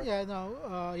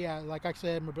I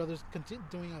said, my brother's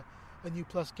doing a new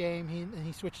Plus game.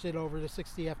 He switched it over to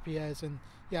 60 FPS, and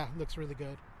looks really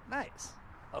good. Nice.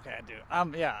 Okay, I do.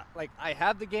 I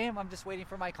have the game. I'm just waiting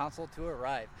for my console to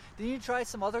arrive. Did you try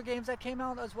some other games that came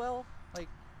out as well?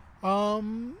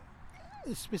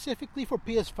 Specifically for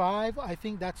PS5, I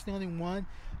think that's the only one.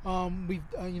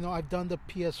 I've done the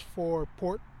PS4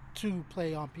 port to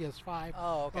play on PS5.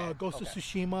 Oh, okay. Ghost of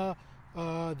Tsushima,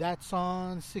 that's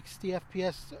on 60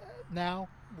 FPS now.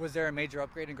 Was there a major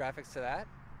upgrade in graphics to that?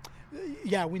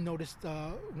 Yeah, we noticed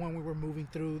when we were moving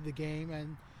through the game,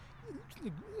 and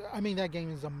I mean, that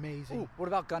game is amazing. Ooh, what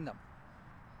about Gundam?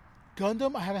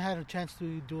 Gundam, I haven't had a chance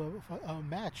to do a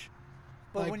match.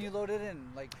 But when you load it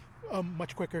in,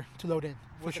 much quicker to load in,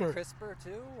 for was sure. it crisper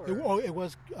too? Or? It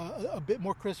was a bit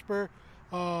more crisper.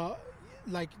 The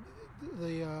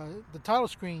title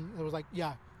screen, it was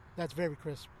that's very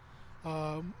crisp.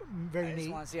 Very neat. I just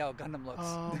want to see how Gundam looks.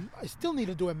 I still need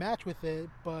to do a match with it,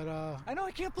 but I know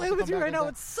I can't play with you right now.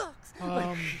 It sucks.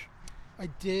 I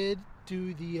did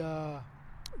do the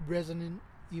Resident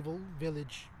Evil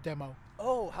Village demo.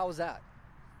 Oh, how was that?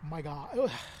 My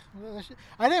God,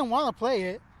 I didn't want to play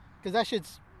it because that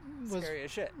shit's was scary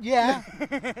as shit. Yeah.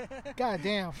 God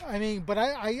damn. I mean, but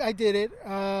I did it.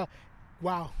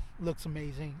 Wow, looks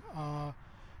amazing.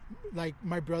 like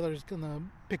my brother's gonna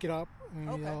pick it up, and,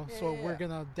 Okay. so we're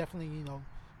gonna definitely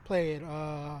play it.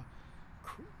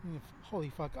 Holy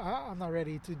fuck, I'm not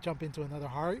ready to jump into another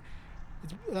horror.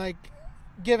 It's like,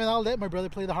 given I'll let my brother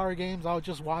play the horror games, I'll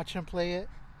just watch him play it.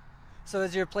 So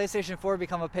has your PlayStation 4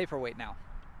 become a paperweight now?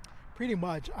 Pretty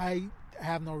much. I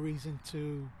have no reason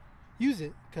to use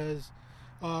it because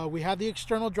we have the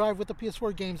external drive with the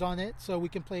PS4 games on it, so we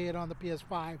can play it on the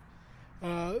PS5.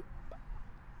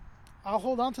 I'll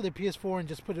hold on to the PS4 and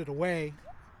just put it away.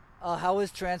 How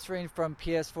is transferring from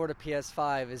PS4 to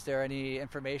PS5? Is there any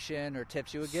information or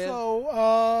tips you would give?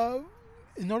 So,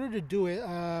 in order to do it,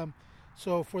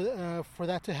 so for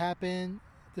that to happen,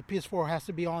 the PS4 has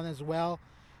to be on as well.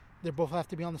 They both have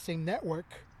to be on the same network.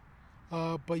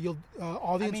 But you'll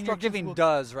all the instructions. You're giving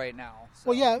does right now. So.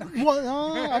 Well, yeah.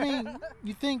 Well, I mean,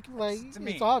 you think like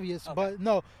it's obvious, okay. But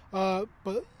no.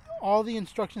 But all the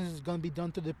instructions is going to be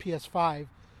done through the PS5.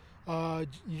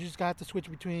 You just got to switch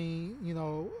between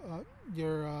your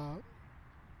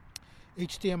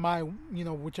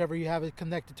HDMI, whichever you have it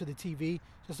connected to the TV,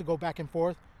 just to go back and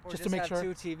forth, or just to make sure.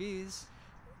 Two TVs.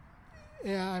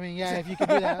 Yeah, I mean, yeah, if you could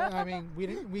do that. I mean,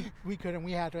 we couldn't.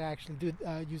 We had to actually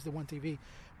use the one TV.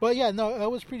 But yeah, no, it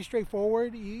was pretty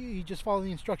straightforward. You just follow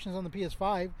the instructions on the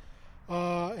PS5,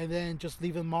 and then just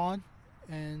leave them on,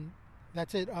 and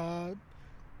that's it.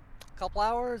 Couple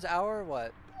hours, hour,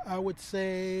 what? I would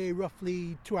say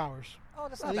roughly 2 hours. Oh,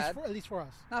 that's not bad. At least for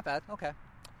us. Not bad. Okay.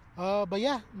 But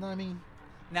yeah, no, I mean.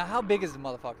 Now, how big is the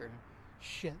motherfucker?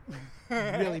 Shit,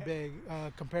 really big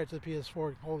compared to the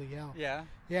PS4. Holy hell. Yeah.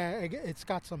 Yeah, it's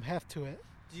got some heft to it.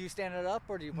 Do you stand it up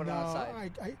or do you put it on the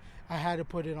side? I had to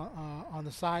put it on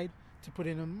the side to put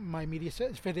it in my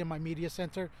fit in my media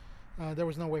center. There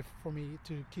was no way for me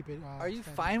to keep it. Are you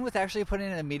fine with actually putting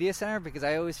it in a media center? Because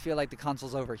I always feel like the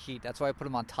consoles overheat. That's why I put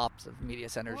them on tops of media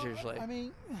centers usually. I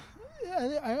mean,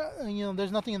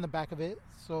 there's nothing in the back of it,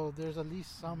 so there's at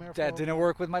least some airflow. That didn't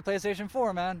work with my PlayStation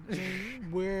 4, man. I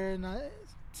mean, we're not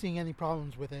seeing any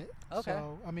problems with it. Okay.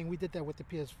 So, I mean, we did that with the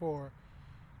PS4.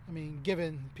 I mean,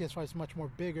 given PS5 is much more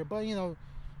bigger, but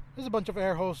there's a bunch of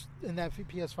air hosts in that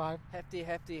PS5. Hefty.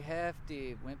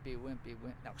 Wimpy.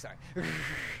 No, sorry.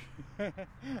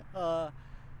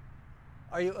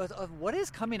 Are you? What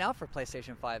is coming out for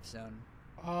PlayStation 5 soon?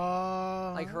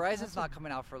 Like Horizon's not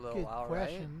coming out for a little while,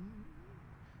 question.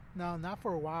 Right? No, not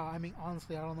for a while. I mean,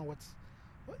 honestly, I don't know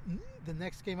the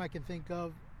next game I can think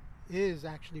of is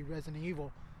actually Resident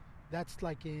Evil. That's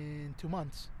like in 2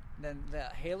 months. Then the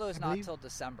Halo is not till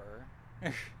December.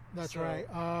 That's right.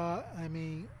 I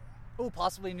mean,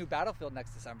 possibly a new Battlefield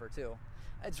next December too.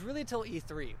 It's really till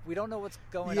E3. We don't know what's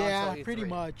going on till E3. Yeah, pretty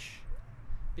much.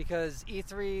 Because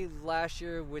E3 last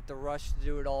year with the rush to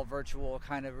do it all virtual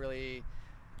kind of really,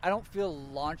 I don't feel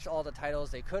launched all the titles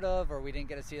they could have, or we didn't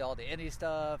get to see all the indie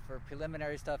stuff or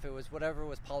preliminary stuff. It was whatever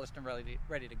was polished and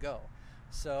ready to go.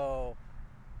 So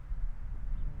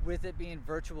with it being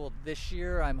virtual this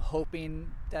year, I'm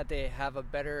hoping that they have a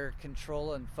better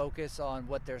control and focus on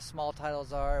what their small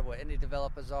titles are, what indie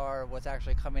developers are, what's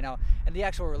actually coming out, and the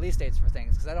actual release dates for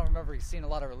things, because I don't remember seeing a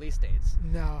lot of release dates.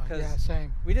 No, yeah,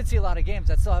 same. We did see a lot of games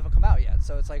that still haven't come out yet,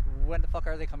 so it's like, when the fuck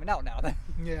are they coming out now then?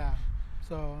 Yeah,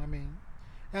 so, I mean,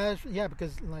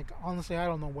 because, like, honestly, I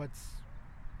don't know what's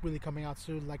really coming out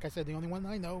soon. Like I said, the only one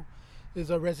I know is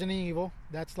a Resident Evil.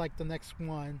 That's, like, the next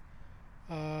one.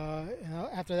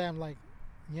 After that, I'm like,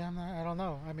 I don't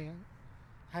know. I mean,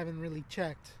 I haven't really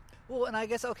checked. Well, and I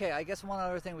guess one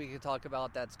other thing we could talk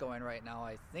about that's going right now,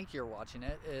 I think you're watching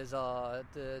it, is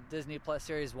the Disney Plus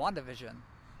series WandaVision.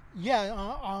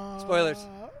 Yeah. Spoilers.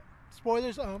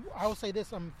 Spoilers. I will say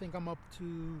this. I think I'm up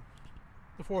to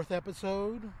the 4th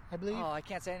episode, I believe. Oh, I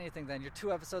can't say anything then. You're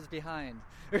 2 episodes behind.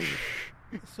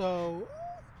 So,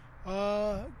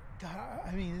 God,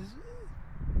 I mean...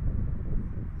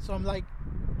 So I'm like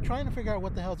trying to figure out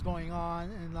what the hell's going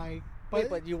on, and like.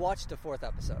 But you watched the 4th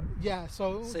episode. Yeah,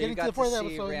 so getting you got to the 4th to see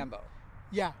episode. Rambo.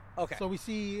 Yeah. Okay. So we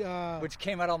see. Which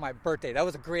came out on my birthday. That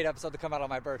was a great episode to come out on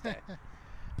my birthday.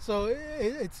 So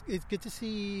it's good to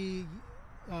see.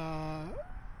 It's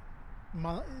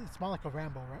Monica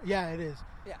Rambo, right? Yeah, it is.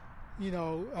 Yeah.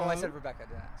 I said Rebecca,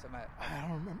 didn't I? So I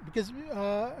don't remember because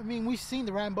I mean we've seen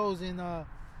the Rambos in.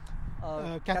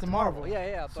 Captain Marvel.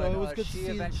 Yeah. But so it was good she to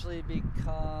see eventually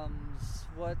becomes,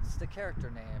 what's the character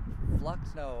name?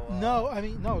 Flux?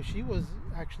 No, she was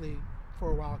actually for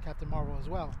a while Captain Marvel as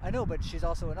well. I know, but she's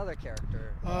also another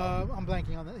character. I'm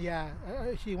blanking on that. Yeah,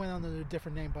 she went under a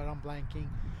different name, but I'm blanking.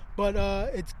 But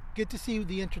it's good to see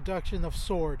the introduction of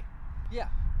Sword. Yeah.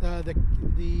 The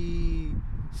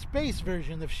space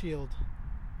version of S.H.I.E.L.D.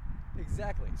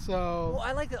 Exactly. So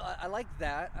I like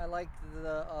that. I like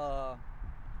the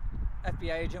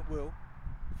FBI Agent Wu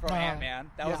from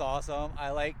Ant-Man. That was awesome.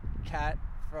 I like Kat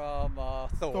from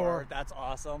Thor. That's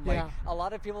awesome. Like a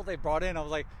lot of people they brought in, I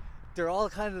was like, they're all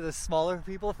kind of the smaller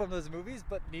people from those movies,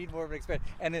 but need more of an experience.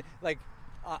 And it, like,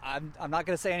 I'm not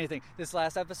gonna say anything. This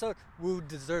last episode, Wu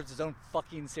deserves his own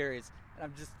fucking series, and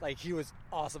I'm just like, he was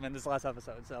awesome in this last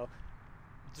episode. So,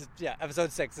 just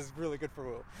episode 6 is really good for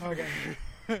Wu. Okay.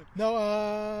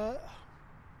 No,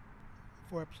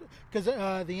 4 episodes, because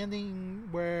the ending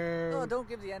where... No, don't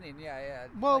give the ending. Yeah.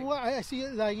 Well, like, I see,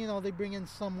 like, they bring in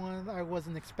someone I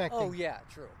wasn't expecting. Oh yeah,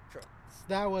 true.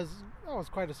 That was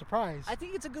quite a surprise. I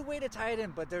think it's a good way to tie it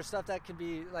in, but there's stuff that can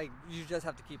be like, you just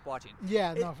have to keep watching.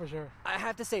 Yeah, no, for sure. I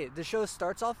have to say, the show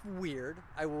starts off weird.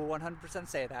 I will 100%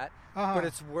 say that, but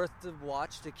it's worth the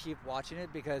watch to keep watching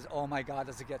it because, oh my god,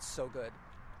 does it get so good,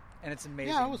 and it's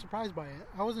amazing. Yeah, I was surprised by it.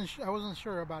 I wasn't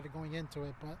sure about it going into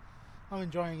it, but I'm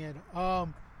enjoying it.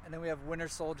 And then we have Winter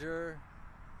Soldier.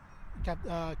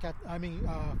 Falcon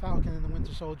and the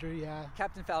Winter Soldier, yeah.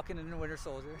 Captain Falcon and the Winter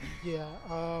Soldier. Yeah.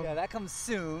 That comes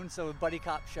soon, so buddy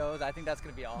cop shows. I think that's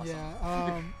going to be awesome.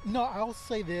 Yeah. No, I'll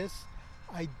say this.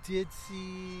 I did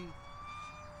see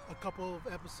a couple of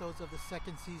episodes of the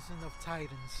second season of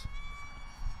Titans.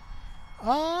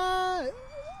 I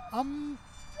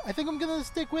think I'm going to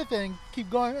stick with it and keep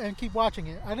going and keep watching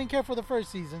it. I didn't care for the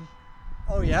first season.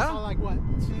 Oh, yeah? I saw like,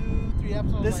 2-3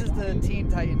 episodes. This is the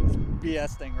Teen Titans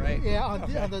BS thing, right? Yeah,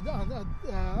 the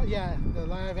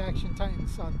live action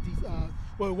Titans on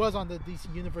it was on the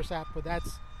DC Universe app, but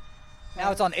that's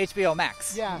now it's on HBO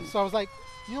Max. Yeah, so I was like,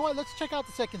 you know what? Let's check out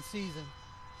the second season.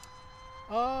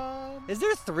 Is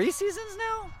there 3 seasons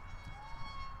now?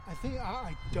 I think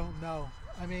I don't know.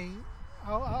 I mean,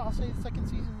 I'll say the second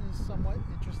season is somewhat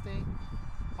interesting.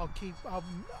 I'll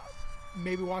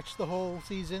maybe watch the whole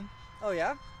season. Oh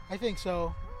yeah, I think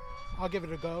so. I'll give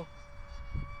it a go.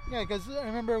 Yeah, because I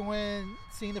remember when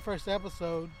seeing the first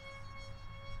episode,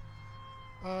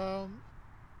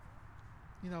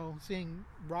 seeing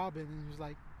Robin, and he was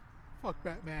like, "Fuck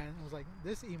Batman." I was like,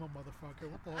 "This emo motherfucker."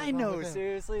 What the hell? I know,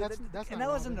 seriously. That's and that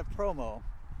was in the promo.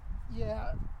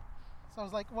 Yeah. So I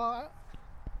was like, well, I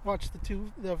watched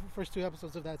the first 2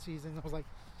 episodes of that season. I was like,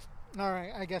 all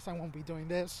right, I guess I won't be doing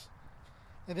this.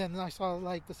 And then I saw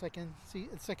like the second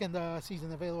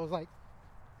season available. I was like,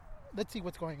 let's see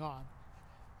what's going on.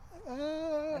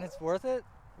 And it's worth it,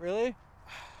 really.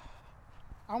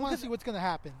 I want to see what's going to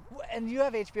happen. And you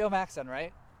have HBO Max then,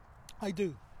 right? I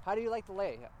do. How do you like the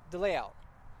layout?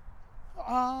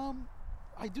 I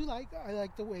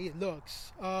like the way it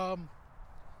looks. I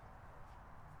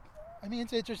mean,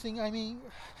 it's interesting. I mean,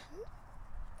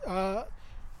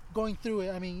 going through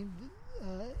it. I mean,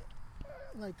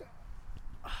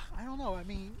 I don't know. I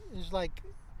mean, it's like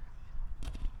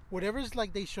whatever's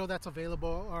like they show that's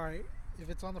available. All right, if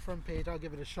it's on the front page, I'll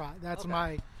give it a shot. That's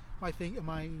my thinking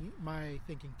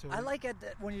too. I like it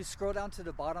that when you scroll down to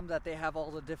the bottom that they have all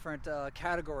the different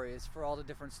categories for all the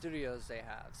different studios they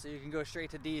have. So you can go straight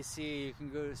to DC, you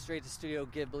can go straight to Studio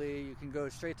Ghibli, you can go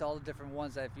straight to all the different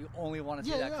ones that if you only want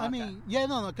to see that content.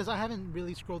 Because I haven't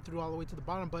really scrolled through all the way to the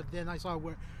bottom, but then I saw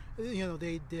where they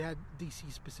had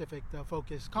DC specific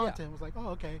focus content. Yeah. I was like, oh,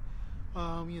 okay.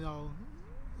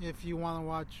 If you want to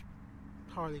watch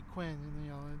Harley Quinn,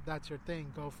 that's your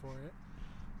thing, go for it.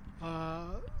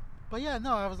 But yeah,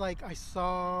 no, I was like, I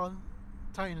saw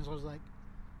Titans. I was like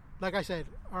I said,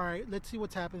 all right, let's see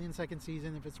what's happening in the second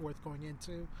season, if it's worth going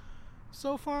into.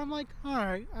 So far, I'm like, all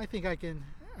right, I think I can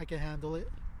handle it.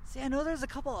 See, I know there's a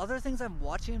couple other things I'm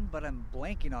watching, but I'm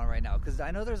blanking on right now because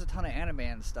I know there's a ton of anime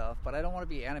and stuff, but I don't want to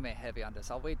be anime heavy on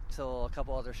this. I'll wait till a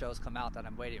couple other shows come out that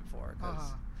I'm waiting for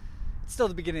because it's still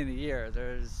the beginning of the year.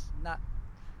 There's not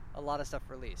a lot of stuff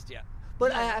released yet.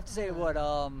 But I have to say,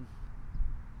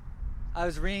 I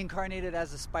was reincarnated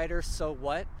as a spider, so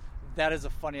what? That is a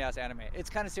funny-ass anime. It's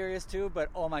kind of serious, too, but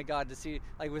oh my god, to see,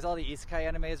 like, with all the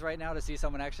isekai animes right now, to see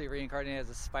someone actually reincarnated as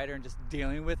a spider and just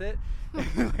dealing with it,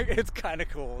 it's kind of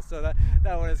cool. So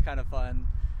that one is kind of fun.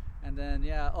 And then,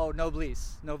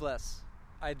 Noblesse.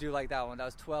 I do like that one. That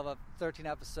was 13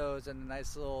 episodes and a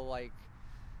nice little, like,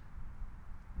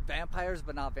 vampires,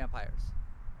 but not vampires.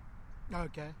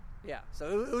 Okay. Yeah,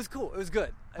 so it was cool. It was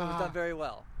good. It was done very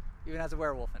well. Even has a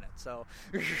werewolf in it, so.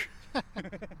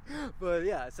 But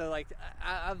yeah, so like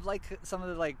I've liked some of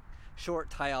the like short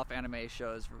tie-off anime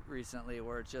shows recently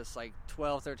where it's just like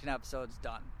 12, 13 episodes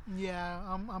done. Yeah,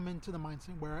 I'm into the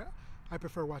mindset where I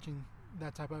prefer watching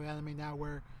that type of anime now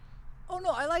where... Oh no,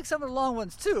 I like some of the long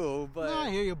ones too, but... No, I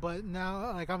hear you, but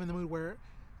now like I'm in the mood where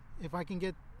if I can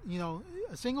get, a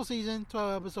single season,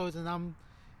 12 episodes and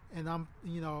I'm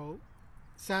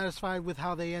satisfied with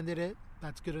how they ended it,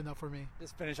 that's good enough for me.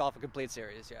 Just finish off a complete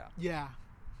series, yeah. Yeah.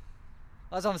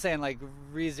 That's what I'm saying. Like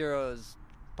ReZero is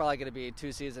probably going to be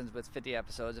 2 seasons with 50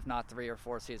 episodes, if not 3 or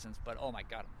 4 seasons. But oh my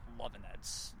god, I'm loving that.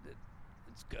 It's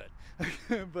good.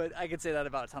 But I could say that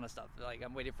about a ton of stuff. Like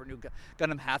I'm waiting for new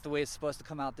Gundam Hathaway is supposed to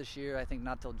come out this year. I think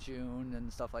not till June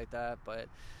and stuff like that. But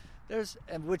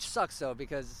which sucks though,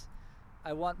 because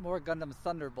I want more Gundam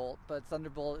Thunderbolt, but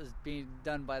Thunderbolt is being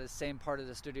done by the same part of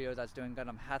the studio that's doing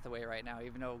Gundam Hathaway right now.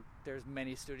 Even though there's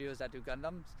many studios that do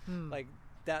Gundams, like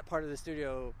that part of the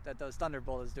studio that does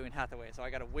Thunderbolt is doing Hathaway. So I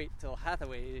gotta wait till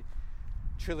Hathaway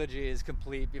trilogy is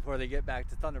complete before they get back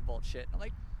to Thunderbolt shit. I'm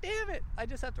like, damn it! I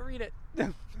just have to read it.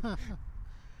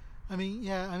 I mean,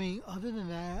 other than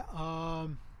that,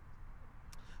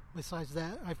 besides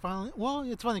that, I finally. Well,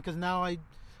 it's funny because now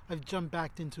I've jumped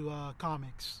back into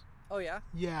comics. Oh yeah.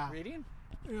 Yeah. Reading.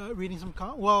 Reading some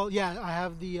well, yeah. I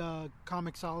have the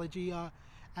Comixology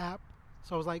app,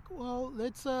 so I was like, well,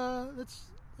 let's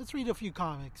read a few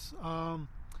comics. One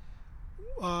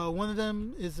of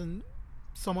them is in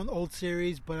somewhat old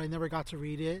series, but I never got to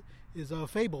read it. Is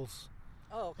Fables.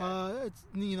 Oh, okay. It's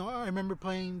I remember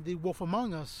playing The Wolf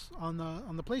Among Us on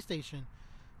the PlayStation.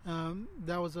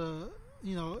 That was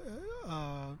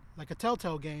like a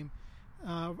Telltale game.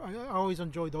 I always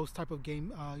enjoy those type of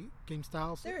game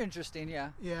styles. They're interesting, yeah.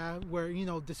 Yeah, where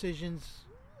decisions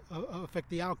affect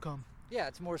the outcome. Yeah,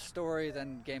 it's more story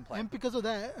than gameplay. And because of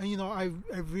that, I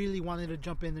really wanted to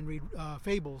jump in and read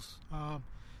Fables.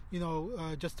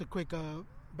 Just a quick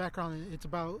background. It's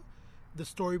about the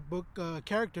storybook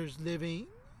characters living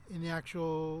in the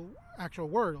actual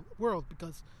world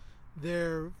because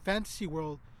their fantasy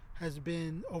world has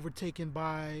been overtaken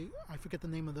by, I forget the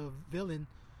name of the villain,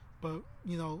 but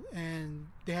and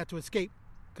they had to escape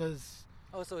because.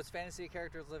 Oh, so it's fantasy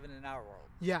characters living in our world.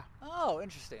 Yeah. Oh,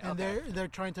 interesting. And they're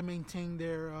trying to maintain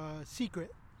their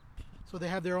secret, so they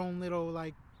have their own little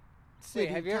city. Wait,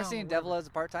 have you ever seen Devil as a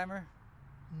Part-Timer?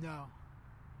 No.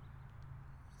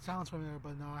 Sounds familiar,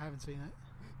 but no, I haven't seen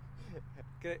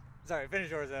it. Sorry, finish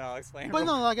yours and I'll explain. But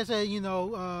no, like I said, you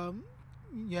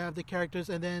have the characters,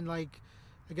 and then I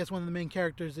guess one of the main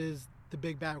characters is the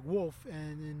big bad wolf,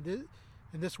 and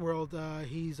in this world,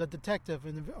 he's a detective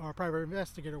or a private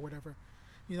investigator, or whatever.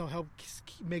 Help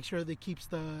make sure that keeps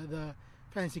the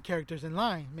fantasy characters in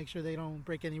line, make sure they don't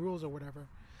break any rules or whatever.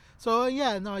 So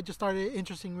I just started an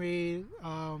interesting read.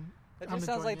 It just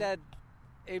sounds like that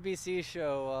ABC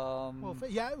show.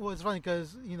 Well, it's funny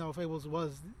because Fables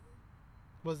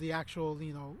was the actual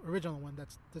original one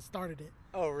that started it.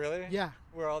 Oh, really? Yeah.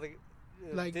 Where all the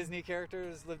Disney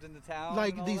characters lived in the town.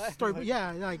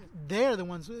 They're the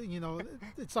ones.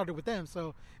 It started with them,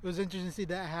 so it was interesting to see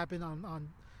that happen on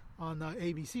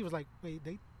ABC. It was like, wait,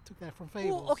 they took that from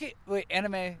Fables. Well, okay, wait,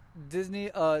 anime Disney.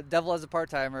 Devil as a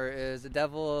Part-Timer is the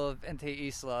devil of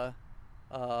Ente Isla.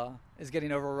 Is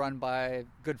getting overrun by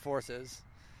good forces.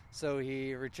 So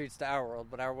he retreats to our world,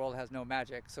 but our world has no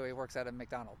magic, so he works at a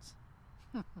McDonald's.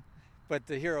 But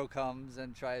the hero comes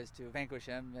and tries to vanquish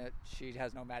him. She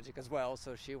has no magic as well,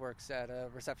 so she works at a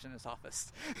receptionist's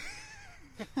office.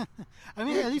 I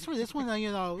mean, at least for this one,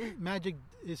 magic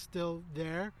is still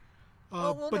there.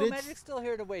 Magic's still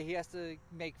here to wait. He has to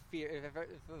make fear. If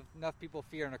enough people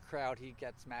fear in a crowd, he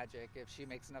gets magic. If she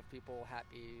makes enough people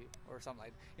happy or something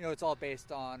like, it's all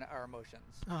based on our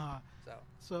emotions.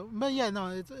 But yeah, no,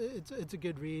 it's a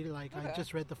good read. Like okay. I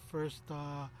just read the first.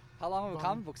 How long of a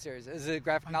comic book series? Is it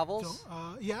graphic novels?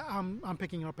 I'm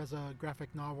picking it up as a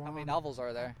graphic novel. How many novels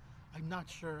are there? I'm not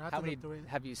sure. How many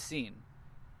have you seen?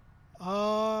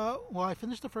 Well, I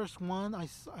finished the first one. I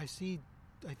see.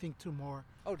 I think 2 more.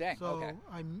 Oh dang! So okay.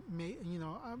 I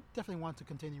definitely want to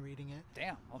continue reading it.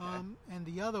 Damn. Okay. And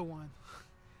the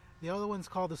one's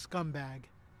called The Scumbag.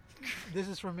 This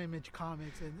is from Image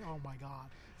Comics, and oh my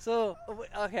god. So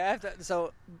okay,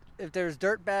 so if there's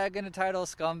dirtbag in the title,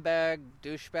 scumbag,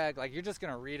 douchebag, you're just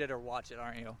gonna read it or watch it,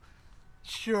 aren't you?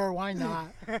 Sure, why not?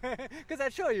 Because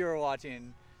that show you were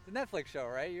watching, the Netflix show,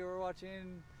 right? You were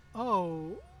watching.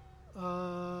 Oh,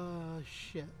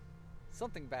 shit.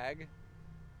 Something bag.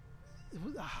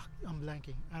 I'm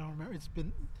blanking. I don't remember. It's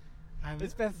been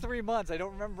 3 months. I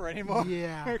don't remember anymore.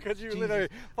 Yeah, because you literally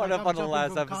followed up on the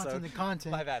last episode.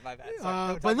 Content. My bad.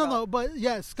 Sorry, but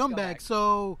yeah, Scumbag.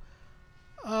 So,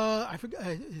 I forgot.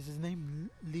 Is his name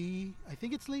Lee? I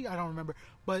think it's Lee. I don't remember.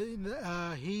 But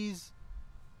he's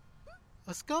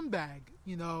a scumbag.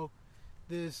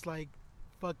 This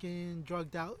fucking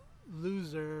drugged out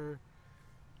loser,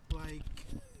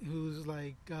 who's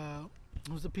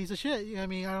a piece of shit. I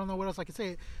mean, I don't know what else I can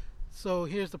say. So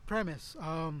here's the premise.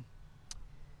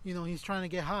 He's trying to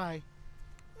get high,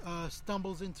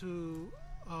 stumbles into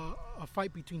a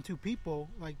fight between two people,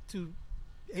 like two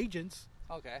agents.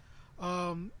 Okay.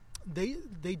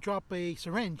 They drop a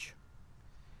syringe.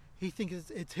 He thinks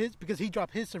it's his because he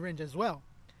dropped his syringe as well.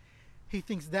 He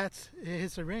thinks that's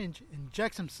his syringe,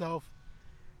 injects himself,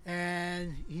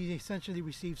 and he essentially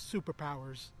receives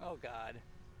superpowers. Oh God.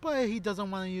 But he doesn't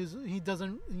want to use. He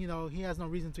doesn't. He has no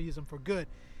reason to use them for good.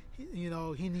 He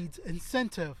needs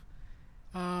incentive,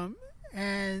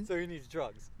 and so he needs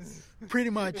drugs. Pretty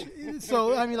much.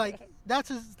 So I mean, like that's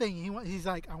his thing. He's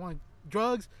like, I want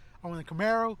drugs. I want a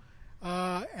Camaro,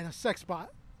 and a sex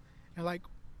bot. And like,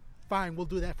 fine, we'll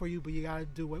do that for you, but you gotta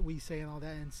do what we say and all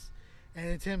that. And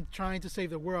it's him trying to save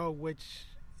the world, which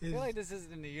is. I feel like this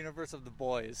isn't in the universe of The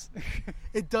Boys.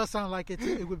 It does sound like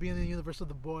it would be in the universe of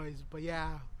The Boys, but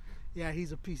yeah,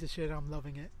 he's a piece of shit. I'm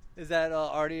loving it. Is that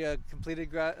already a completed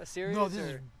series? No, this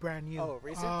is brand new. Oh,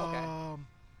 recent? Okay.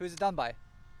 Who's it done by?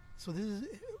 So this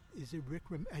is it Rick?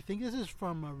 I think this is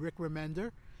from Rick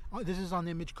Remender. This is on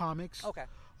Image Comics. Okay.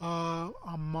 I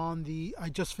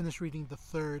just finished reading the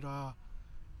third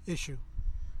issue.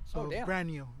 So brand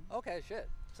new. Okay, shit.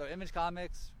 So Image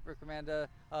Comics, Rick Remender,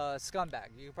 Scumbag.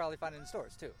 You can probably find it in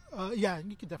stores too. Yeah,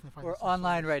 you can definitely find it. Or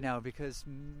online right now because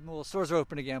stores are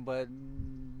open again, but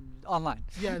online.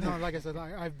 Yeah, no, like I said,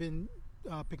 I've been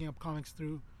picking up comics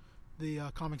through the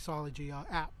Comixology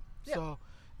app. Yeah. So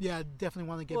yeah, definitely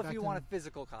want to get back. Well, if you want a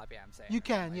physical copy, I'm saying. You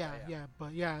can, yeah.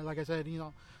 But yeah, like I said,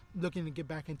 looking to get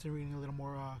back into reading a little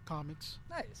more comics.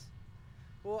 Nice.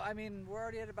 Well, I mean, we're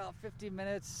already at about 50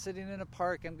 minutes sitting in a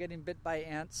park. I'm getting bit by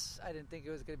ants. I didn't think it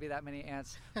was going to be that many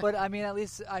ants. But, I mean, at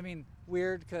least,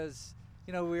 weird because,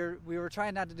 we were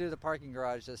trying not to do the parking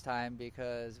garage this time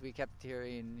because we kept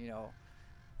hearing,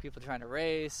 people trying to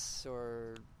race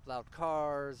or loud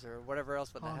cars or whatever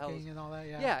else. What the hell? Honking and all that,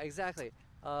 yeah. Yeah, exactly.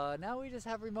 Now we just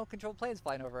have remote-controlled planes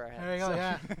flying over our heads. There you go,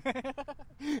 yeah.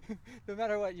 No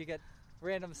matter what, you get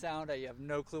random sound that you have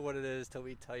no clue what it is till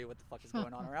we tell you what the fuck is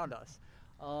going on around us.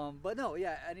 But no,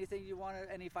 yeah. Anything you want?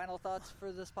 Any final thoughts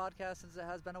for this podcast since it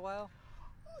has been a while?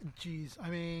 Jeez, I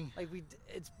mean, like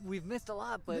we've missed a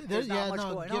lot, but there's not much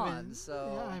going on.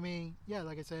 So yeah, I mean, yeah,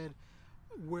 like I said,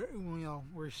 we're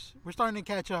starting to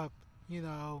catch up.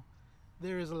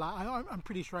 There is a lot. I'm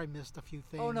pretty sure I missed a few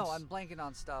things. Oh no, I'm blanking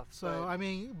on stuff. So I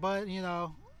mean, but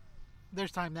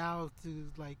there's time now to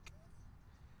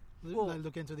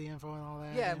look into the info and all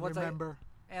that. Yeah, and remember.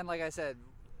 And like I said.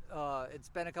 It's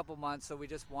been a couple months, so we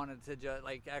just wanted to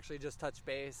actually just touch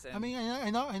base. And I mean, I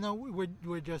know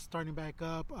we're just starting back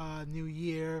up. New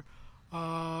year.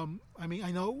 I mean,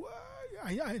 I know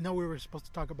we were supposed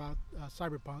to talk about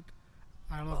Cyberpunk.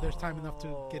 I don't know if there's time enough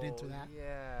to get into that.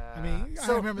 Yeah. I mean,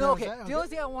 so, I remember. No, okay. The only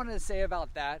thing I wanted to say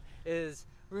about that is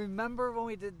remember when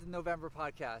we did the November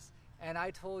podcast. And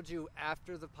I told you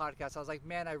after the podcast, I was like,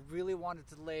 man, I really wanted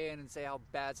to lay in and say how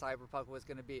bad Cyberpunk was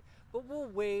going to be. But we'll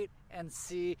wait and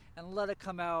see and let it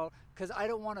come out because I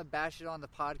don't want to bash it on the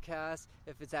podcast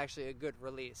if it's actually a good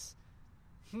release.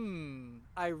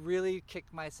 I really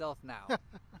kicked myself now.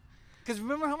 Because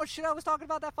remember how much shit I was talking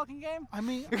about that fucking game? I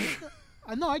mean,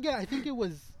 I think it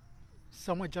was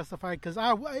somewhat justified because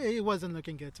it wasn't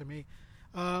looking good to me.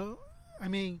 I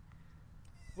mean...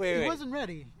 Wait. It wasn't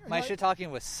ready. My shit talking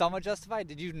was somewhat justified.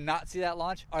 Did you not see that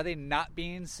launch? Are they not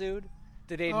being sued?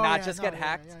 Did they get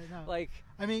hacked? Yeah.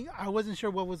 I mean, I wasn't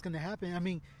sure what was going to happen. I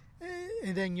mean,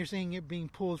 and then you're seeing it being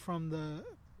pulled from the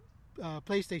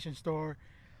PlayStation Store.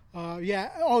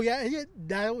 That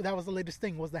was the latest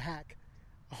thing, was the hack.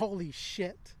 Holy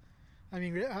shit. I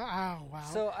mean, wow.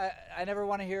 So I never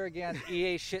want to hear again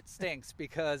EA shit stinks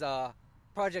because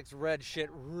Project Red shit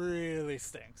really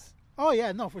stinks. Oh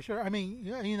yeah, no, for sure. I mean,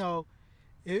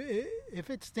 if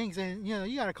it stinks, then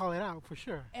you got to call it out for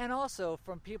sure. And also,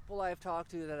 from people I've talked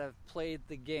to that have played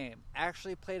the game,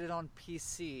 actually played it on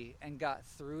PC and got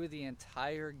through the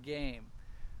entire game,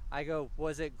 I go,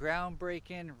 was it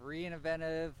groundbreaking,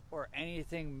 reinventive, or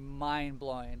anything mind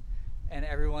blowing? And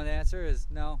everyone's answer is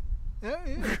no.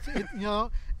 You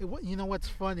know what's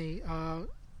funny?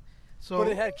 But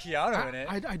it had Keanu in it.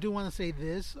 I do want to say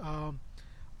this.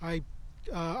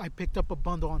 I picked up a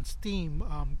bundle on Steam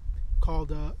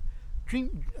called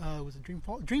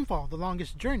Dreamfall: The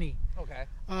Longest Journey. Okay.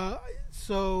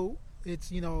 So it's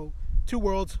 2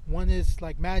 worlds. One is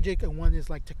like magic, and one is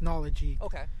like technology.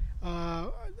 Okay.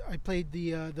 I played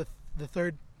the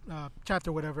third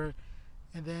chapter, whatever,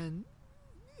 and then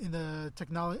in the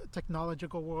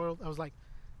technological world, I was like,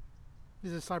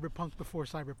 this is Cyberpunk before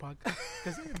Cyberpunk,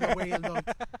 because the way it looked,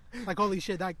 like holy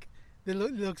shit, like it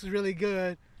looks really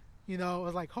good. I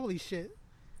was like, holy shit.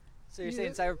 So you're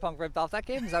saying Cyberpunk ripped off that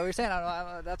game? Is that what you're saying?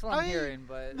 That's what I'm hearing.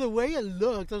 But the way it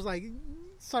looked, I was like,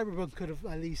 Cyberpunk could have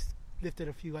at least lifted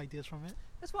a few ideas from it.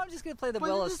 That's why I'm just gonna play the But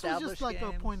well-established this was just like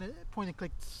games. a point and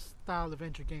click style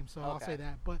adventure game, so I'll Okay. say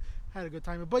that. But had a good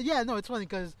time. But yeah, no, it's funny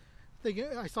because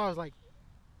I saw, I was like,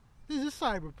 this is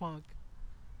Cyberpunk,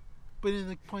 but in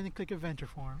the point and click adventure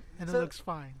form, and it So- looks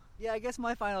fine. Yeah, I guess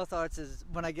my final thoughts is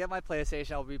when I get my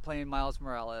PlayStation, I'll be playing Miles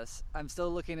Morales. I'm still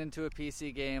looking into a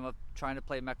PC game of trying to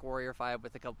play MechWarrior 5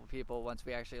 with a couple people once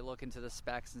we actually look into the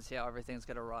specs and see how everything's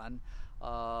going to run.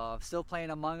 Still playing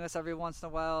Among Us every once in a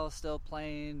while, still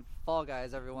playing Fall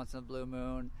Guys every once in a blue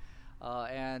moon,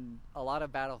 and a lot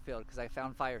of Battlefield because I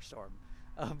found Firestorm.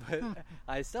 But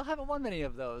I still haven't won many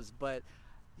of those. But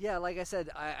yeah, like I said,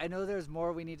 I know there's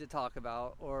more we need to talk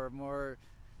about or more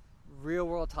real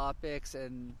world topics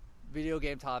and video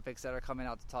game topics that are coming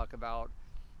out to talk about,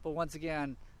 but once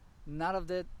again,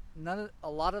 a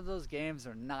lot of those games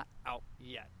are not out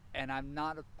yet, and I'm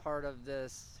not a part of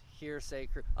this hearsay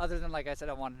crew. Other than, like I said,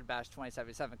 I wanted to bash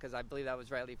 2077 because I believe that was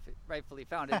rightfully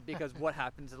founded because what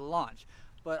happened to the launch.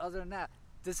 But other than that,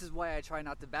 this is why I try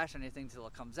not to bash anything till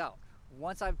it comes out.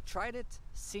 Once I've tried it,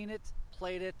 seen it,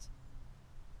 played it,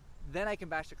 then I can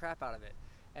bash the crap out of it.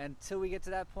 And until we get to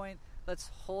that point, let's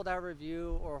hold our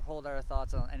review or hold our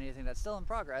thoughts on anything that's still in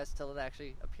progress till it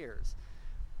actually appears.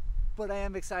 But I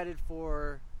am excited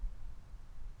for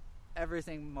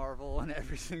everything Marvel and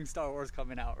everything Star Wars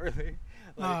coming out, really.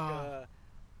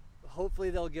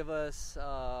 Hopefully they'll give us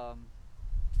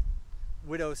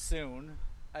Widow soon.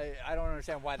 I don't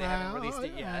understand why they haven't released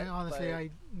it yet. Honestly, I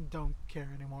don't care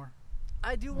anymore.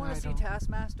 I do want I to see don't.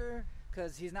 Taskmaster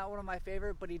because he's not one of my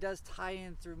favorite, but he does tie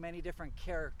in through many different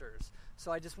characters.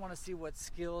 So I just want to see what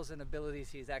skills and abilities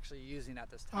he's actually using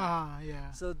at this time.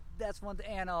 Yeah. So that's one thing,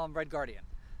 and Red Guardian.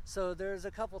 So there's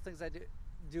a couple things I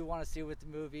do want to see with the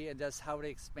movie and just how it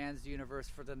expands the universe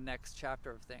for the next chapter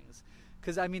of things.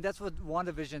 Because I mean, that's what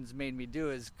WandaVision's made me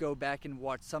do is go back and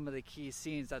watch some of the key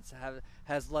scenes that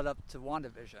has led up to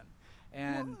WandaVision.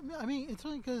 And well, I mean, it's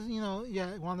funny because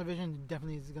WandaVision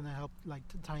definitely is going to help, like,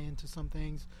 to tie into some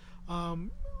things.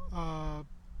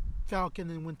 Falcon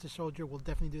and Winter Soldier will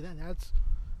definitely do that. That's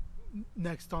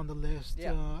next on the list.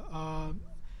 Yeah.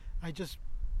 I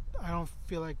don't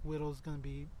feel like Widow's going to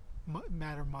be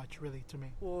matter much really to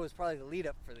me. Well, it was probably the lead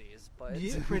up for these, but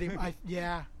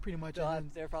Yeah, pretty much.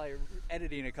 They're probably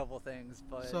editing a couple things,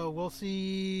 but so we'll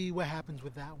see what happens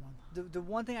with that one. The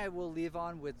one thing I will leave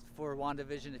on for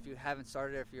WandaVision, if you haven't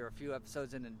started, if you're a few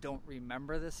episodes in and don't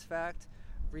remember this fact,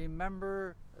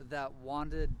 remember that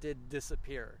Wanda did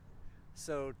disappear.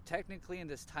 So technically in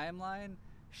this timeline,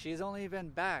 she's only been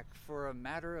back for a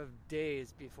matter of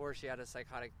days before she had a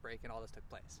psychotic break and all this took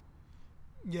place.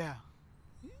 Yeah.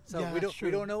 So Yeah, we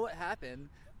don't know what happened,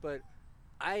 but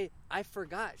I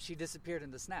forgot she disappeared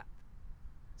in the snap.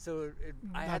 So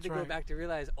I had to go back to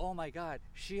realize, oh my God,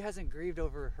 she hasn't grieved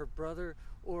over her brother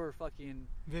or fucking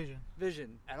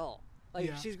Vision at all.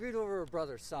 Like she's grieved over her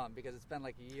brother's son because it's been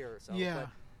like a year or so. Yeah. But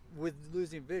with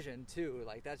losing Vision too,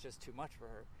 like that's just too much for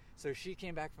her. So she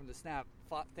came back from the snap,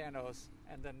 fought Thanos,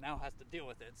 and then now has to deal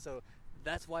with it. So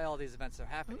that's why all these events are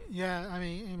happening. Yeah, I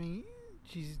mean,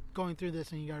 she's going through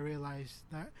this, and you gotta realize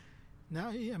that now.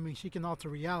 I mean, she can alter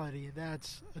reality.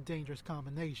 That's a dangerous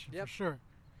combination for sure.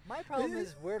 My problem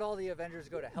is where'd all the Avengers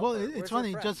go to help well, her? it's Where's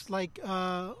funny, her just friends?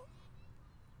 like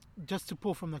just to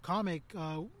pull from the comic,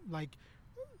 like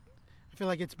I feel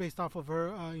like it's based off of her.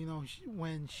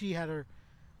 When she had her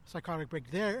psychotic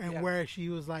break there, and where she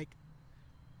was like,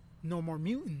 no more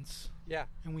mutants. Yeah.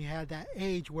 And we had that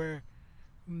age where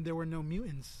there were no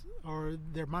mutants, or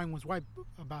their mind was wiped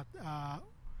about.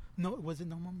 No, was it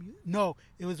no more mutants? No,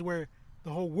 it was where the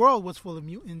whole world was full of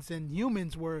mutants, and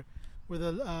humans were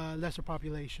the lesser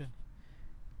population.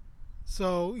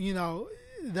 So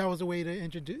that was a way to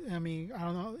introduce. I mean, I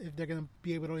don't know if they're gonna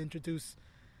be able to introduce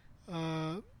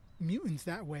mutants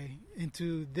that way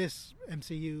into this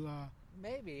MCU.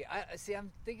 Maybe.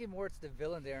 I'm thinking more it's the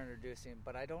villain they're introducing,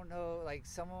 but I don't know. Like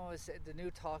someone was the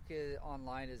new talk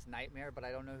online is Nightmare, but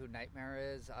I don't know who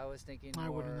Nightmare is. I was thinking more, I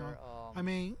wouldn't know. I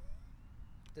mean,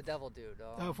 the devil dude.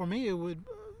 for me, it would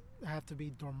have to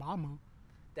be Dormammu.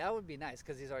 That would be nice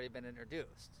because he's already been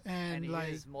introduced, and he like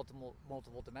is multiple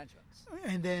dimensions.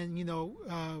 And then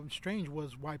Strange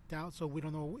was wiped out, so we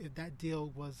don't know if that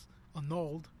deal was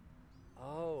annulled.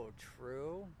 Oh,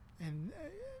 true. And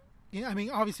I mean,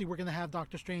 obviously, we're gonna have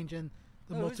Doctor Strange and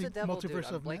the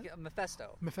multiverse of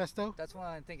Mephisto. Mephisto. That's what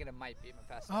I'm thinking. It might be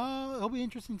Mephisto. It'll be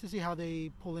interesting to see how they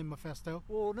pull in Mephisto.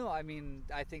 Well, no, I mean,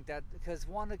 I think that because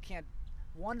Wanda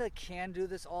can do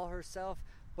this all herself,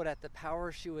 but at the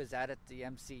power she was at the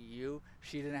MCU,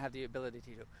 she didn't have the ability to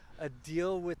do a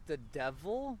deal with the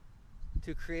devil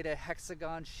to create a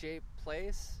hexagon-shaped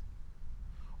place.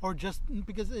 or just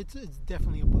because it's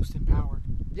definitely a boost in power.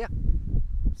 Yeah.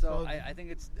 So I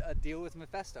think it's a deal with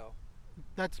Mephisto.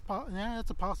 That's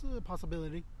a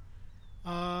possibility.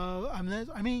 I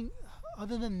mean,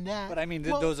 other than that, but I mean,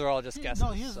 those are all just guesses.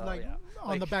 No, here's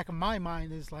on the back of my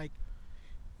mind is like,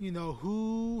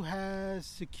 who has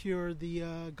secured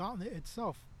the gauntlet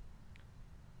itself?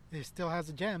 It still has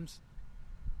the gems.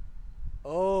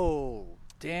 Oh,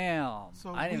 damn!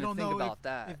 So I didn't even think about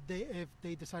that. If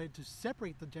they decided to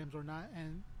separate the gems or not,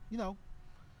 and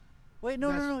Wait,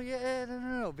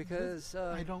 no, because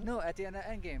I don't. No, at the end of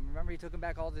Endgame, remember he took him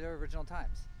back all the original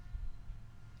times.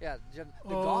 Yeah, the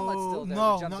gauntlet's still there.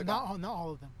 No, not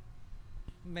all of them.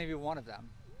 Maybe one of them.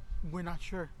 We're not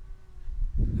sure.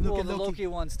 Look at the Loki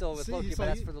one's still with Loki, but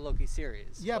that's for the Loki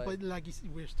series. Yeah, but like you see,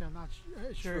 we're still not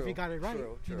sure if he got it right.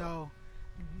 True.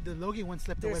 The Loki one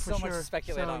slipped away for sure. There's so much to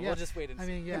speculate on. Yeah. We'll just wait and see. I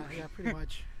mean, yeah, pretty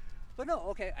much. But no,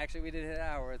 okay. Actually, we did hit an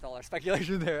hour with all our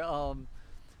speculation there.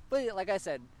 But like I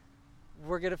said,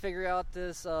 we're gonna figure out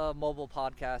this mobile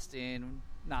podcasting.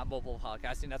 Not mobile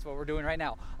podcasting. That's what we're doing right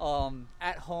now.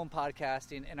 At home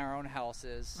podcasting in our own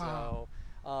houses. So.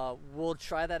 We'll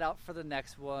try that out for the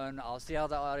next one. I'll see how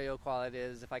the audio quality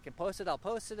is. If I can post it, I'll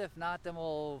post it. If not, then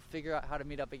we'll figure out how to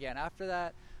meet up again after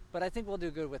that. But I think we'll do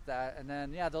good with that. And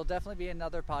then, there'll definitely be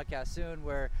another podcast soon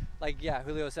where,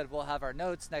 Julio said we'll have our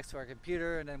notes next to our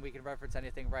computer, and then we can reference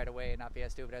anything right away and not be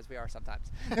as stupid as we are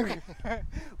sometimes.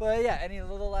 Well, any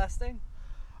little last thing?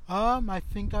 I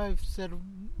think I've said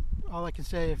all I can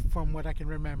say from what I can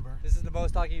remember. This is the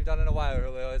most talking you've done in a while,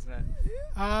 Julio, isn't it?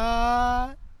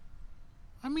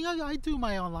 I mean, I do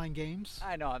my online games.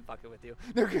 I know, I'm fucking with you.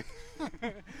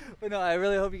 But no, I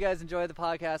really hope you guys enjoyed the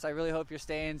podcast. I really hope you're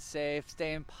staying safe,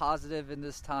 staying positive in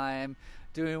this time,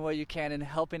 doing what you can and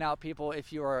helping out people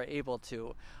if you are able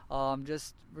to.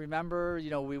 Just remember,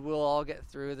 we will all get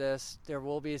through this. There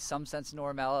will be some sense of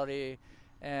normality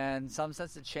and some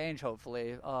sense of change,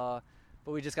 hopefully. But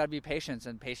we just got to be patient,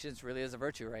 and patience really is a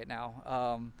virtue right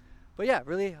now. But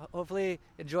really, hopefully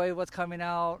enjoy what's coming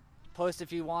out. Post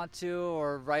if you want to,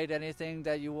 or write anything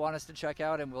that you want us to check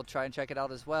out, and we'll try and check it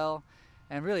out as well.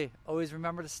 And really, always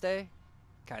remember to stay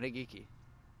kinda geeky.